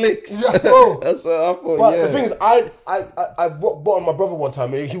taking licks. Yeah, bro. That's what I thought. But the thing is, I rock bottom my brother one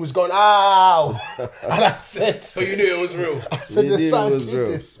time and he was going, ow. And I said, So you knew it was real. I said, You the knew it sign was did real.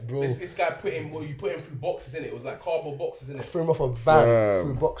 this, bro. This guy you put him through boxes, innit? It was like cardboard boxes, innit? Threw him off a van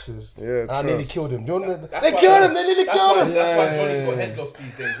through boxes. Yeah, and I nearly trust. killed him. Do you know, That's they why- killed him, they nearly That's killed why, him. that's why Johnny's got head loss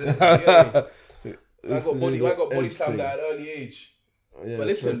these days, innit? You get me? I got body slammed at an early age. Yeah, But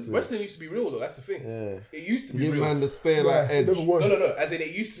listen, trust me. wrestling used to be real though. That's the thing. Yeah. It used to be Give real. man the spare like edge. Never won. No. As in,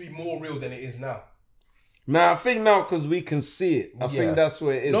 it used to be more real than it is now. Nah, I think now because we can see it. I think that's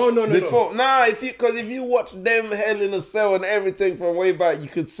where it is. No. Before, nah, if you watch them Hell in a Cell and everything from way back, you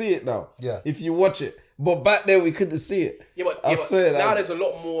could see it now. Yeah. If you watch it, but back then we couldn't see it. I swear now that. there's a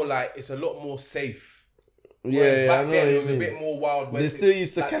lot more like it's a lot more safe. Yeah, Whereas I back know then what it you was a mean. bit more wild. They still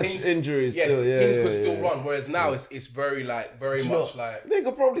used to catch injuries. Yes, still. teams could yeah, still yeah. run. Whereas now it's very you much know- like They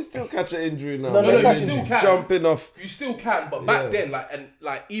could probably still catch an injury now. No, you catch still it. can. Jumping off. You still can, but back then,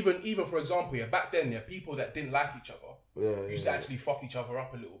 even for example, back then, people that didn't like each other used to actually fuck each other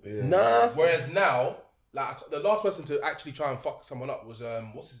up a little bit. Nah. Whereas now, like the last person to actually try and fuck someone up was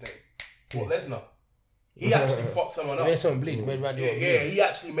what's his name? Brock Lesnar. He actually fucked someone up. Made someone bleed. Made Randy Orton bleed. He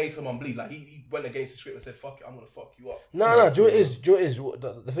actually made someone bleed. Like he went against the script and said, "Fuck it, I'm gonna fuck you up." No. Do it is.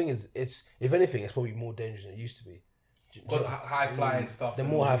 The thing is, it's if anything, it's probably more dangerous than it used to be. But high flying stuff. They're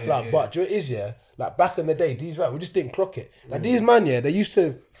and more all, high fly. But do you know what it is, like back in the day, we just didn't clock it. Like these man, they used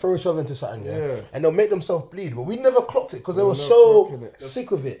to throw each other into something, and they'll make themselves bleed. But we never clocked it because they were so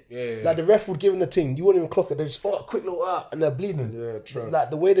sick of it. Like the ref would give them the thing, you wouldn't even clock it. They just quick little and they're bleeding. Yeah, trust. Like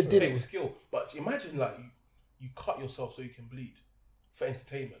the way they did It it. takes skill. But imagine like you cut yourself so you can bleed for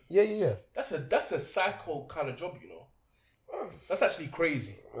entertainment. Yeah. That's a psycho kind of job, you know. That's actually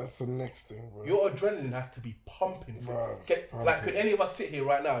crazy. That's the next thing, bro. Your adrenaline has to be pumping. Like, could any of us sit here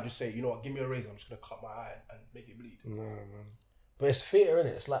right now and just say, you know what, give me a razor, I'm just gonna cut my eye and make it bleed? Nah, man. But it's theatre, innit?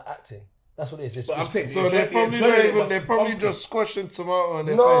 It's like acting. That's what it is. But I'm saying, So they probably don't even. They probably just squashing tomato on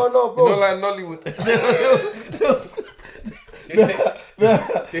their No, face. no, bro. You know, like Nollywood.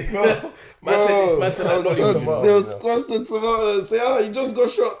 Man said I'm not even tomorrow. They'll squash the tomato and say, you just got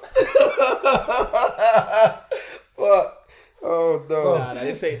shot. But, oh, no. Nah,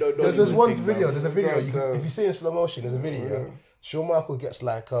 they say no. There's this one video. There's a video. If you see it in slow motion, there's a video. Shawn Michael gets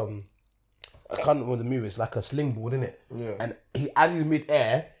like I can't remember the movie. It's like a sling board, isn't it? Yeah. And as he's mid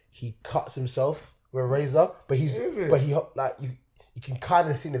air, he cuts himself with a razor. But he like you can kind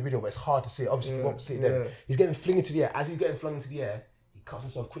of see in the video, but it's hard to see it. Obviously, you won't see it then. He's getting flung into the air. As he's getting flung into the air, he cuts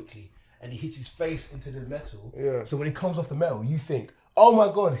himself quickly and he hits his face into the metal. Yeah. So when he comes off the metal, you think, oh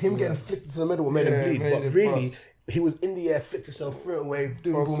my god, him getting flicked into the metal will make him bleed. made But it really, bust. he was in the air, flicked himself, threw it away,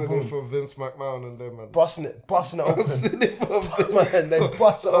 doing Busting boom it boom. for Vince McMahon and them, man. Busting it open. Busting it for Man, they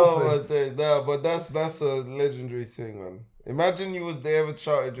bust it Oh open. my days, nah, but that's a legendary thing, man. Imagine they ever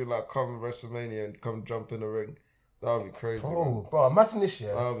shouted you like, come WrestleMania and come jump in the ring. That would be crazy, man. Bro, imagine this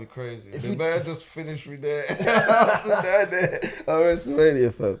year. That would be crazy. If They you- better just finish with that. On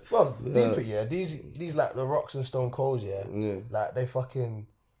WrestleMania, fam. Well, deep it, yeah. These like the Rocks and Stone Colds, yeah. Like they fucking,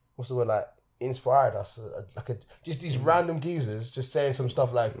 what's the word, like inspired us. Just these random geezers just saying some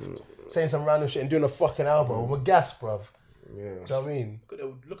stuff like, saying some random shit and doing a fucking album. We're gas, bruv. Yeah. Do you know what I mean?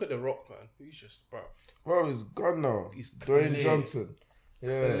 Look at the Rock, man. He's just, bro. Bro, he's gone now. He's Dwayne clear. Johnson.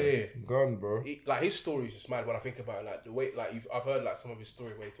 Yeah. Clear. Gone, bro. Like his story is just mad when I think about it. Like the way, like I've heard like some of his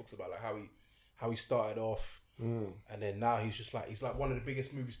story where he talks about like how he started off, and then now he's like one of the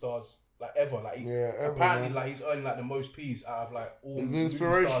biggest movie stars like ever. Like ever, apparently man. like he's earning like the most P's out of like all. It's movie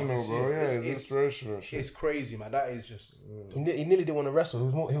stars inspirational, this bro. year. Yeah, it's inspirational shit. It's crazy, man. That is just. He nearly didn't want to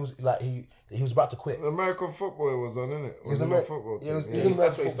wrestle. He was about to quit. American football was on, innit? He was in Amer- the football yeah, team. he was in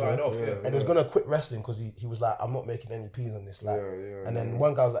That's where he football. started off. Yeah. And he was gonna quit wrestling because he was like, I'm not making any P's on this. Like, and then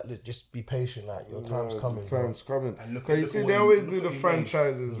one guy was like, look, just be patient. Like your time's coming. The time's coming. And look Cause you at see, what they he- always look do what the he made.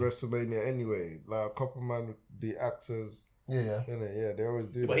 franchises WrestleMania anyway. Like a couple man would be actors. Yeah. Innit? Yeah, they always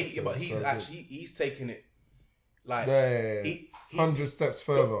do. But that, he's so actually he's taking it like Yeah. he 100 steps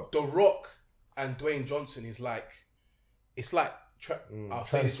further. The Rock and Dwayne Johnson is like, it's like. I'll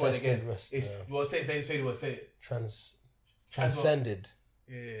say this one again. Well, say the word. Say it. Transcended.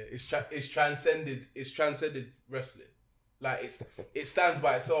 Yeah, it's transcended. It's transcended wrestling. Like it stands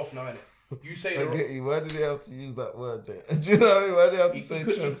by itself now, innit? You say I the get you. Why did they have to use that word there? Do you know what I mean? Why did they have to say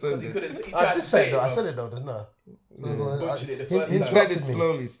because he transcendent? couldn't. He I tried did to say it though. I bro. said it though, didn't I? Butchered it the He first He time. said it interrupted me.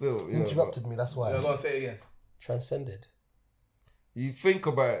 slowly still. He interrupted me. That's why. Yeah, go on, say it again. Transcended. You think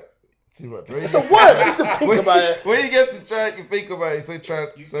about it too much. It's a word. I need to think about it. When you get to try it, you think about it. You say You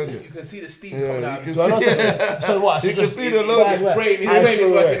transcendent. can see the steam Yeah, coming you out of can his So I know see- what to think. So what? I You should can just see the logo. Sorry, His what? brain, his I brain is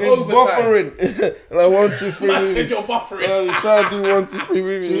sure working It's overtime. buffering. And I 1, 2, 3 Man said movies. you're buffering. You try to do 1, 2, 3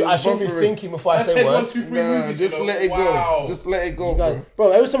 movies. See, I it's shouldn't be buffering. thinking before I I say said 1, words. 2, 3 Nah, movies. just you know. let it go. Wow. Just let it go, You guys, bro.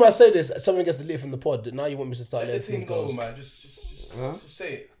 bro, every time I say this, something gets deleted from the pod. Now you want me to start Let the letting thing things go, go. man. Just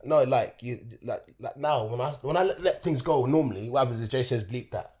say it. No, like you, like now when I let things go, normally what happens is Jay says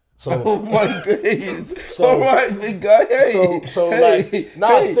bleep that. So Oh my days. So- All right, big guy. Hey. So hey, like now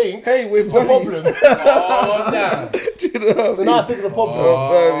I hey, think Hey, we're it's a buddies. problem. Oh, damn. Do you know what I So mean? now I think it's a problem. Oh,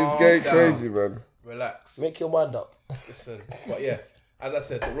 man, it's getting damn. crazy, man. Relax. Make your mind up. Listen, but yeah, as I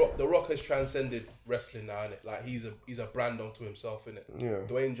said, the Rock has transcended wrestling now, innit? Like he's a brand unto himself, innit? Yeah.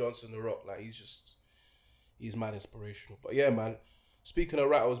 Dwayne Johnson, The Rock, like he's mad inspirational. But yeah, man. Speaking of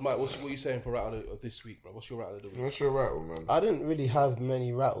rattles, Mike, what are you saying for rattle of this week, bro? What's your rattle of the week? What's your rattle, man? I didn't really have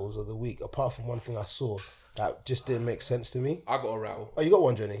many rattles of the week apart from one thing I saw that just didn't make sense to me. I got a rattle. Oh, you got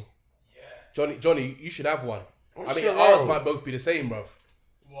one, Johnny? Johnny, you should have one. What's I mean, your ours rattle? might both be the same, bro.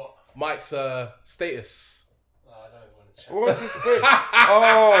 What? Mike's status. I don't want to chat. What's his thing?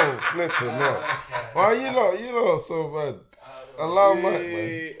 Oh, flipping, no. Why you lot so bad? Allow Mike, man.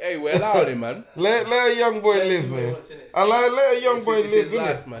 Hey, we're allowing him, man. Let a young boy live, man. What's in it? Let a young boy It's live, his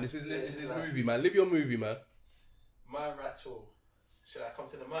life, innit? man. This is his movie, man. Live your movie, man. My rattle. Should I come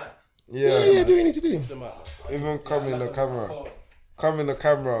to the mic? Yeah, do what you need to do. Lift them up, man. even come in the camera. Come in the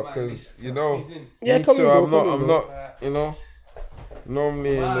camera, because, you know, Yeah, me come too, in, bro, I'm come in, not, bro. you know,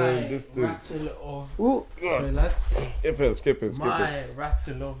 normally in My this thing. rattle of Ooh. sorry, lads. Skip it. My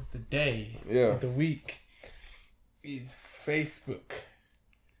rattle of the day, Yeah. of the week, is Facebook.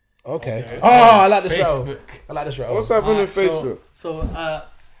 Okay. Oh, I like this rattle. Facebook. I like this rattle. What's happening on Alright, Facebook? So,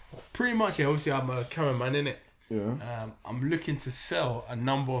 pretty much, yeah. Obviously, I'm a cameraman, innit? Yeah. I'm looking to sell a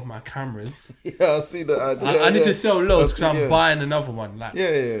number of my cameras. Yeah, I see that. I need to sell loads because I'm yeah. buying another one. Like,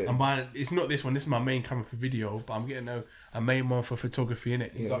 Yeah. I'm buying. It's not this one. This is my main camera for video, but I'm getting a main one for photography,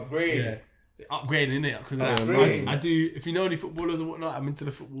 innit? He's upgrading. Yeah. Upgrading it because Upgrading. I do. If you know any footballers or whatnot, I'm into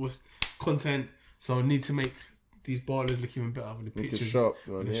the football content, so I need to make these ballers look even better with the Make it pictures, sharp,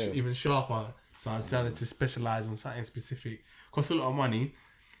 man, with yeah. even sharper. So I decided to specialize on something specific. Costs a lot of money,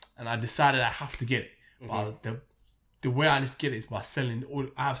 and I decided I have to get it. But the way I just get it is by selling all.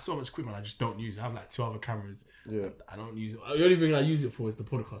 I have so much equipment I just don't use. I have like 2 other cameras. Yeah. I don't use it. The only thing I use it for is the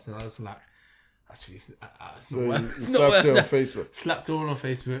podcast, and I was like, actually, So you slapped it on Facebook. Slapped it all on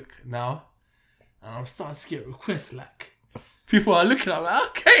Facebook now, and I'm starting to get requests like people are looking at me like,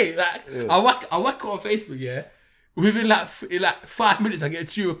 okay, like I whack it on Facebook, yeah. Within like 5 minutes, I get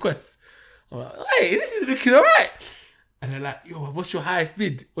 2 requests. I'm like, hey, this is looking alright. And they're like, yo, what's your highest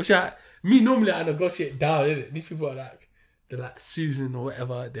bid? Me normally I negotiate down, innit? These people are like, they're like Susan or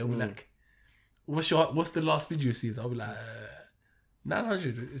whatever. They'll be like, what's the last bid you received? I'll be like,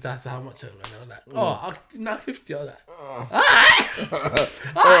 900. Is that how much? And they're like, oh, 950. I was like,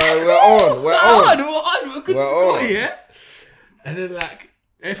 Alright, we're on. We're good We're to go, on. yeah. And then like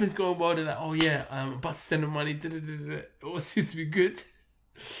everything's going well. They're like, oh yeah, I'm about to send the money. It all seems to be good.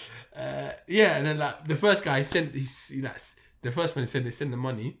 Yeah, and then like the first guy the first one they send the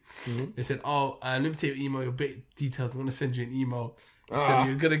money. They said, oh, let me take your email, your bit details. I'm gonna send you an email. They said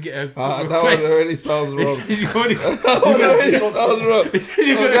you're gonna get a request. That one already sounds It wrong. says you're gonna, That one already sounds wrong. it says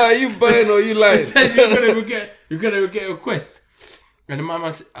you're Oh, gonna, God, you buying or you lying? it says you're gonna get a request. And the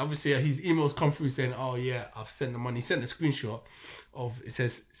man, obviously, his emails come through saying, "Oh yeah, I've sent the money." He sent a screenshot of it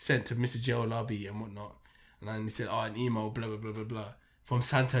says sent to Mr. Joe Lobby and whatnot, and then he said, "Oh, an email, blah blah blah blah blah, from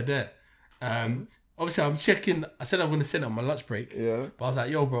Santander." Obviously, I'm checking. I said I'm gonna send it on my lunch break. Yeah. But I was like,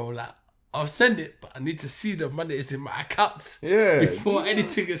 "Yo, bro, like I'll send it, but I need to see the money is in my accounts Yeah. before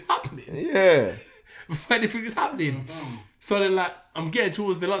anything is happening." Yeah. Before anything is happening. So then, like, I'm getting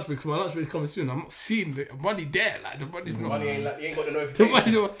towards the lunch break because my lunch break is coming soon. I'm not seeing the money there. Like, the money's not. Money ain't you ain't got the The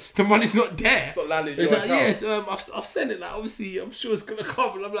notification. money's not there. It's not landed in It's your like, account. yes, I've sent it. Like, obviously, I'm sure it's gonna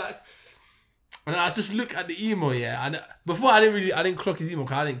come. And I'm like, and I just look at the email, yeah. And before I didn't clock his email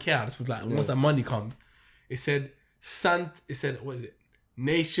because I didn't care. I just was like, once that money comes, it said what is it?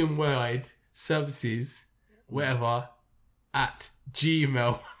 Nationwide services, whatever, at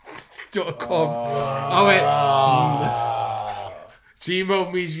gmail.com. I went.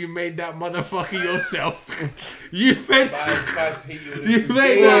 Gmail means you made that motherfucker yourself. You made Tried to hit you with a you few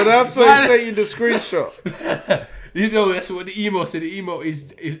made Yeah, that. that's why he sent you the screenshot. You know, that's what the email said. The email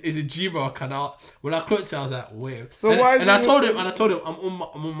is a Gmail account. When I clocked it, I was like, wait. So why is and I it told so- him,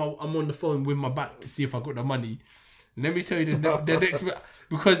 I'm on the phone with my bank to see if I got the money. Let me tell you the next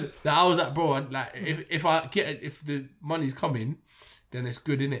because I was like, bro, like if the money's coming, then it's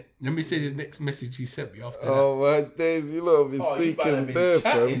good, innit? Let me say the next message he sent me after that. Oh my days, you lot be Oh, you better speaking be there,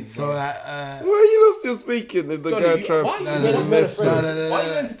 chatting, fam. So like, Why you not still speaking if the Johnny, guy you- tried why to you made a mess friend? with? Why are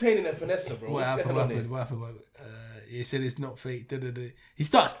you entertaining that Vanessa, bro? what What's happened? going What on here? happened? What happened? He said it's not fake. He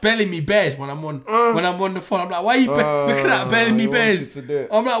starts belling me bears when I'm on the phone. I'm like, why are you look at that belling me he wants bears? you to do it.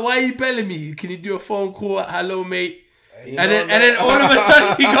 I'm like, why are you belling me? Can you do a phone call? Hello, mate. And then all of a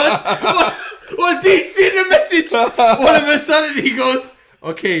sudden he goes, well, do you see the message? All of a sudden he goes,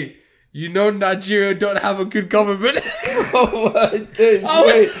 okay, you know Nigeria don't have a good government. Oh my days! I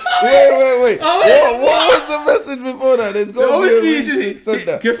Wait! I went, What was the message before that? There's got to be a obviously, reason he said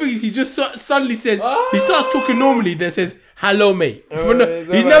that. good thing is he just suddenly says, he starts talking normally, then says, hello, mate. is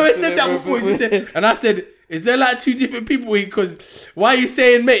that He's like never two said that different before. He people? said, and I said, is there like two different people here? Because why are you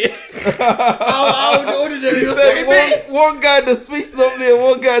saying mate? How ordinary He you're said saying mate? one guy that speaks normally and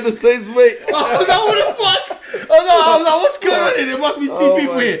one guy that says mate. I was like, what the fuck? I was like, what's going on here? There must be two Oh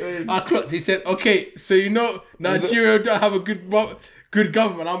people my here. days. I clocked. He said, okay, so you know Nigeria don't have a good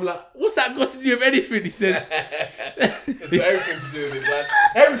government. I'm like, what's that got to do with anything? He says, It's got everything to do with it, man.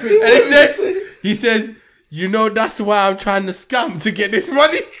 Everything. and he says, you know, that's why I'm trying to scam to get this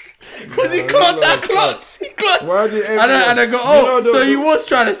money. Because he clocked, I clocked. He clocked. Why did And I go, You oh, know so the- he was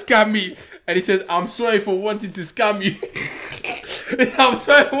trying to scam me. And he says, I'm sorry for wanting to scam you. I'm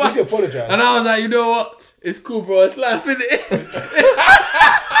sorry for He apologise. And I was like, you know what? It's cool, bro. It's life, innit?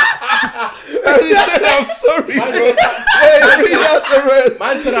 And he said, I'm sorry, bro. Man said, Hey, read out the rest.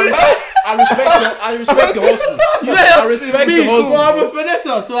 man said I respect the hustle. I respect me, the bro, I'm hustle. a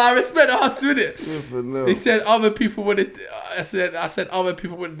finesse, so I respect the hustle, innit? For now. He said other people wanted. I said other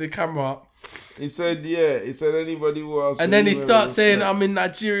people wanted the camera up. He said, yeah. He said, anybody who else. And then he starts saying, I'm in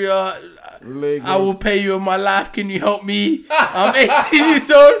Nigeria. Lagos. I will pay you in my life. Can you help me? I'm 18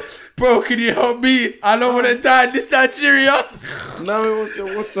 years old. Bro, can you help me? I don't want to die in this Nigeria. Now he wants your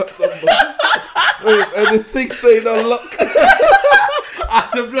WhatsApp number. Wait, and the thing saying unlock. I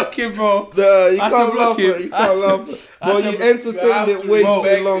had to block him, bro. Nah, you I can't had to block laugh. him. You can't laugh. But you You have entertained it to way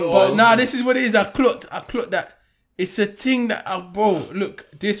respect too long. the bro. hustle. Nah, this is what it is. I clocked that. It's a thing that, bro, look,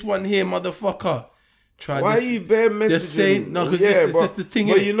 this one here, motherfucker. Try Why this. are you bare messaging? same- no, 'cause it's just the thing,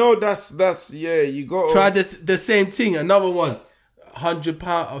 But innit? you know that's you got. Try this, the same thing. Another one. £100,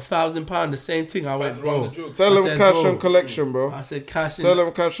 £1,000, the same thing. I went, bro. Tell I them said, cash bro. on collection, bro. I said cash in. Tell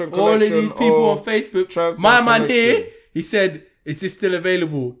them cash on collection. All of these people or on Facebook. transfer My man collection. here, he said, is this still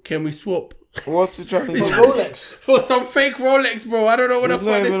available? Can we swap? What's he trying to It's do? Rolex. For some fake Rolex, bro. I don't know what the It's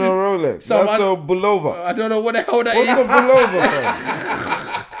fuck not this even is. a Rolex. Some That's a other- Bulova. I don't know what the hell that What's a is. Bulova,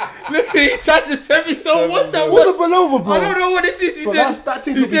 fam? Look, he tried to send me some. What's that? What's a pullover, bro? I don't know what this is. He Bro, said, that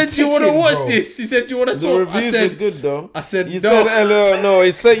thing he could be said, do you want to ticking, watch bro. this? He said, do you want to The swap? I reviews said, are good, though. I said, You no. said earlier, no,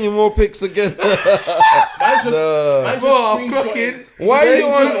 he sent you more pics again. Man just Bro, I'm screenshotted. clocking. Why are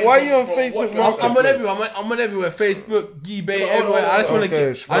you on From Facebook WhatsApp. Marketplace? I'm on everywhere. I'm on everywhere. Facebook, eBay, Hold on, everywhere. I just want to Okay,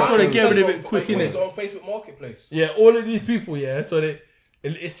 get. I just want to get rid of it quick, It's innit? on Facebook Marketplace. Yeah, all of these people, yeah. So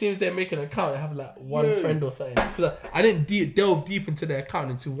it seems they're making an account. They have like one friend or something. Because I didn't delve deep into their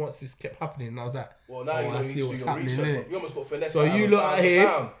account until once this kept happening, and I was like, Well, now oh, you I know see you what's do your happening, research. innit? You almost got finesse. So out you of look out £1,000.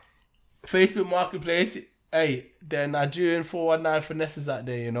 here. Facebook Marketplace. Hey, they're Nigerian 419 finesses out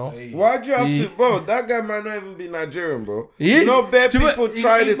there, you know. Hey. Why'd you have He- to, bro? That guy might not even be Nigerian, bro. He You is. know, bare Do you know people what? He-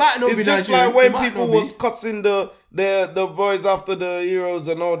 try he this. might not be It's just Nigerian. like when He might people not be. was cussing the boys after the heroes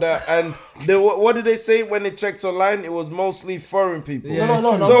and all that, and what did they say when they checked online? It was mostly foreign people. Yeah. No,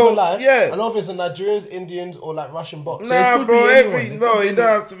 So, I'm not lie. yeah. I don't know if it's the Nigerians, Indians, or like Russian bots. Nah, could bro. be anyone. They You could be don't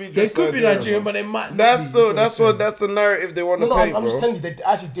have to be. They Just could be Nigerian, bro. but they might not That's be. that's the narrative they want to No, paint, I'm just bro. telling you, they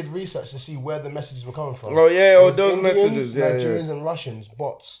actually did research to see where the messages were coming from. Oh, yeah, It oh, was those Indians, messages, yeah, Nigerians yeah. and Russians,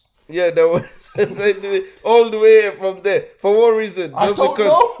 bots. Yeah, there was all the way from there. For what reason? I Just don't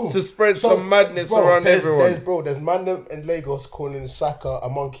because know. to spread So, some madness bro, around there's everyone. There's man in Lagos calling Saka a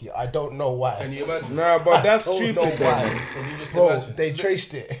monkey. I don't know why. Can you imagine? Nah, but that's I don't stupid. know Then. why. Can you just Bro, imagine? they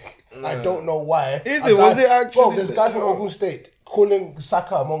traced it. I don't know why. Is A it? Was guy- it actually- Bro, there's a guy from Ogun State calling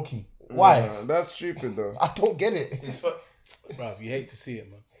Saka a monkey. Why? Nah, that's stupid though. I don't get it. Bro, you hate to see it,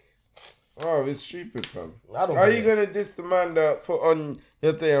 man. Oh, it's stupid, fam. I don't How get you it. gonna diss the man that put on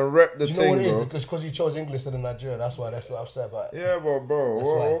your thing and rep the Do you know what thing, it is? bro? It's because you chose English instead of Nigeria. That's why they're so upset about it. Yeah, but bro, That's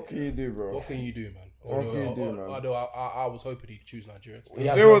why. what can you do, bro? What can you do, man? What can you do, man? Although I was hoping he'd choose Nigeria. He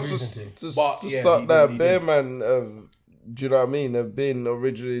has There no was reason to But, yeah, start he that didn't, he bear didn't. man do you know what I mean? Have been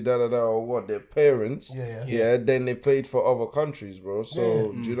originally or what their parents. Yeah. Then they played for other countries, bro.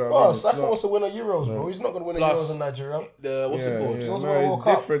 So do you know what I Oh, mean? It's Saka not- wants to win a Euros, bro. He's not going to win a Plus, Euros in Nigeria. What's it called? He wants to No, win a World it's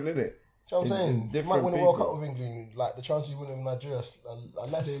Cup. different, isn't it? Do you know what I'm saying? He might different win a World people. Cup with England. Like the chances you win with Nigeria are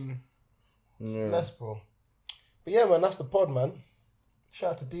less. Less, bro. But yeah, man, that's the pod, man.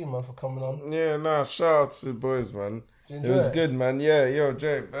 Shout out to D, man, for coming on. Yeah, nah, shout out to the boys, man. Did you It enjoy was it? good, man. Yeah, yo,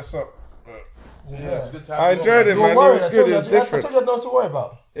 Jay, that's up. Yeah. Good time. I enjoyed it, You were man. It worried. was I good. told It you, was I different. told you I had nothing to worry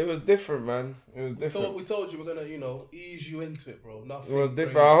about. It was different, man. It was different. We told you we're gonna, ease you into it, bro. Nothing. It was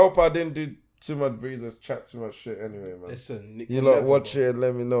different. crazy. I hope I didn't do too much breezers, chat too much shit anyway, man. Listen, Nick, You never, lot watch bro. it and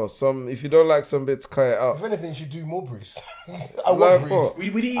let me know. If you don't like some bits, cut it If out. anything, you should do more breeze. I Like want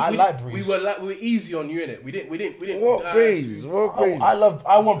breeze. what? I like breeze. We were easy on you, innit? We didn't. What breeze? What breeze?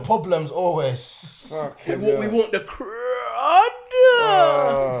 I want problems always. Fucking We hell. want the crowd.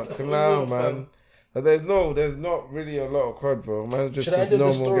 Ah, That's what we nah, want, man. fam. But there's not really a lot of crowd, bro. Man's just Should I this end the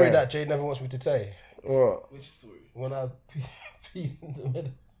normal story guy. that Jay never wants me to tell? What? Which story? When I peed in the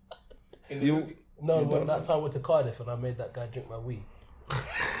middle. You No, when that time I went to Cardiff and I made that guy drink my wee.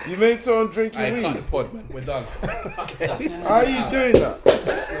 you made someone drink your I cut the weed. pod, man. We're done. How are you doing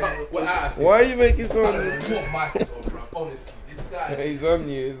that? We're out of here. Why are you making I someone? don't know what mic is on, bro. Honestly, this guy is He's on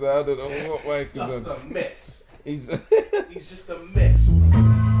you. I don't know what mic is just on. a mess. He's. He's just a mess.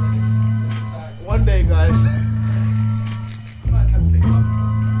 One day, guys.